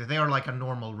 No, exactly. They are like a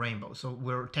normal rainbow. So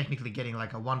we're technically getting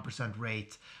like a 1%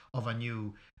 rate of a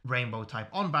new rainbow type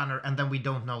on banner, and then we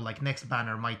don't know, like, next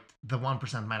banner the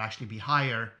 1% might actually be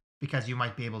higher, because you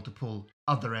might be able to pull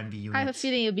other NV units. I have a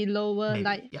feeling it'll be lower. Maybe,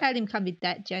 Like, Kalim can't be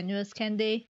that generous, can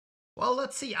they? Well,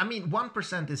 let's see. I mean,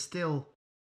 1% is still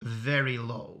very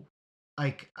low.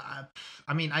 Like,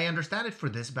 I mean, I understand it for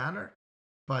this banner,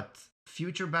 but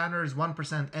future banners, 1%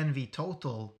 NV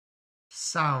total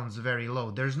sounds very low.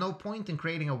 There's no point in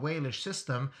creating a whalish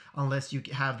system unless you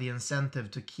have the incentive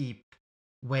to keep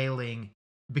whaling,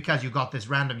 because you got this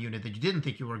random unit that you didn't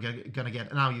think you were gonna get,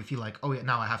 and now you feel like, oh yeah,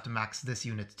 now I have to max this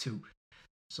unit too.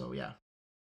 So yeah.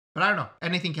 But I don't know.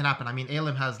 Anything can happen. I mean,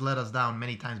 Alim has let us down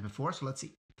many times before, so let's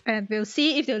see. And we'll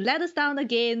see if they'll let us down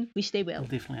again, which they will. We'll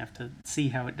definitely have to see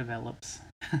how it develops.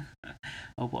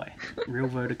 Oh boy, real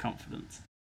vote of confidence.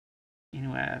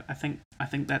 Anyway, I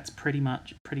think that's pretty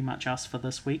much us for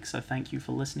this week. So thank you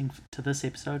for listening to this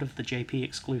episode of the JP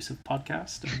exclusive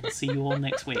podcast, and we'll see you all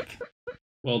next week.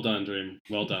 Well done, Dream.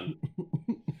 Well done.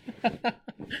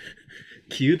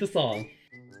 Cue the song.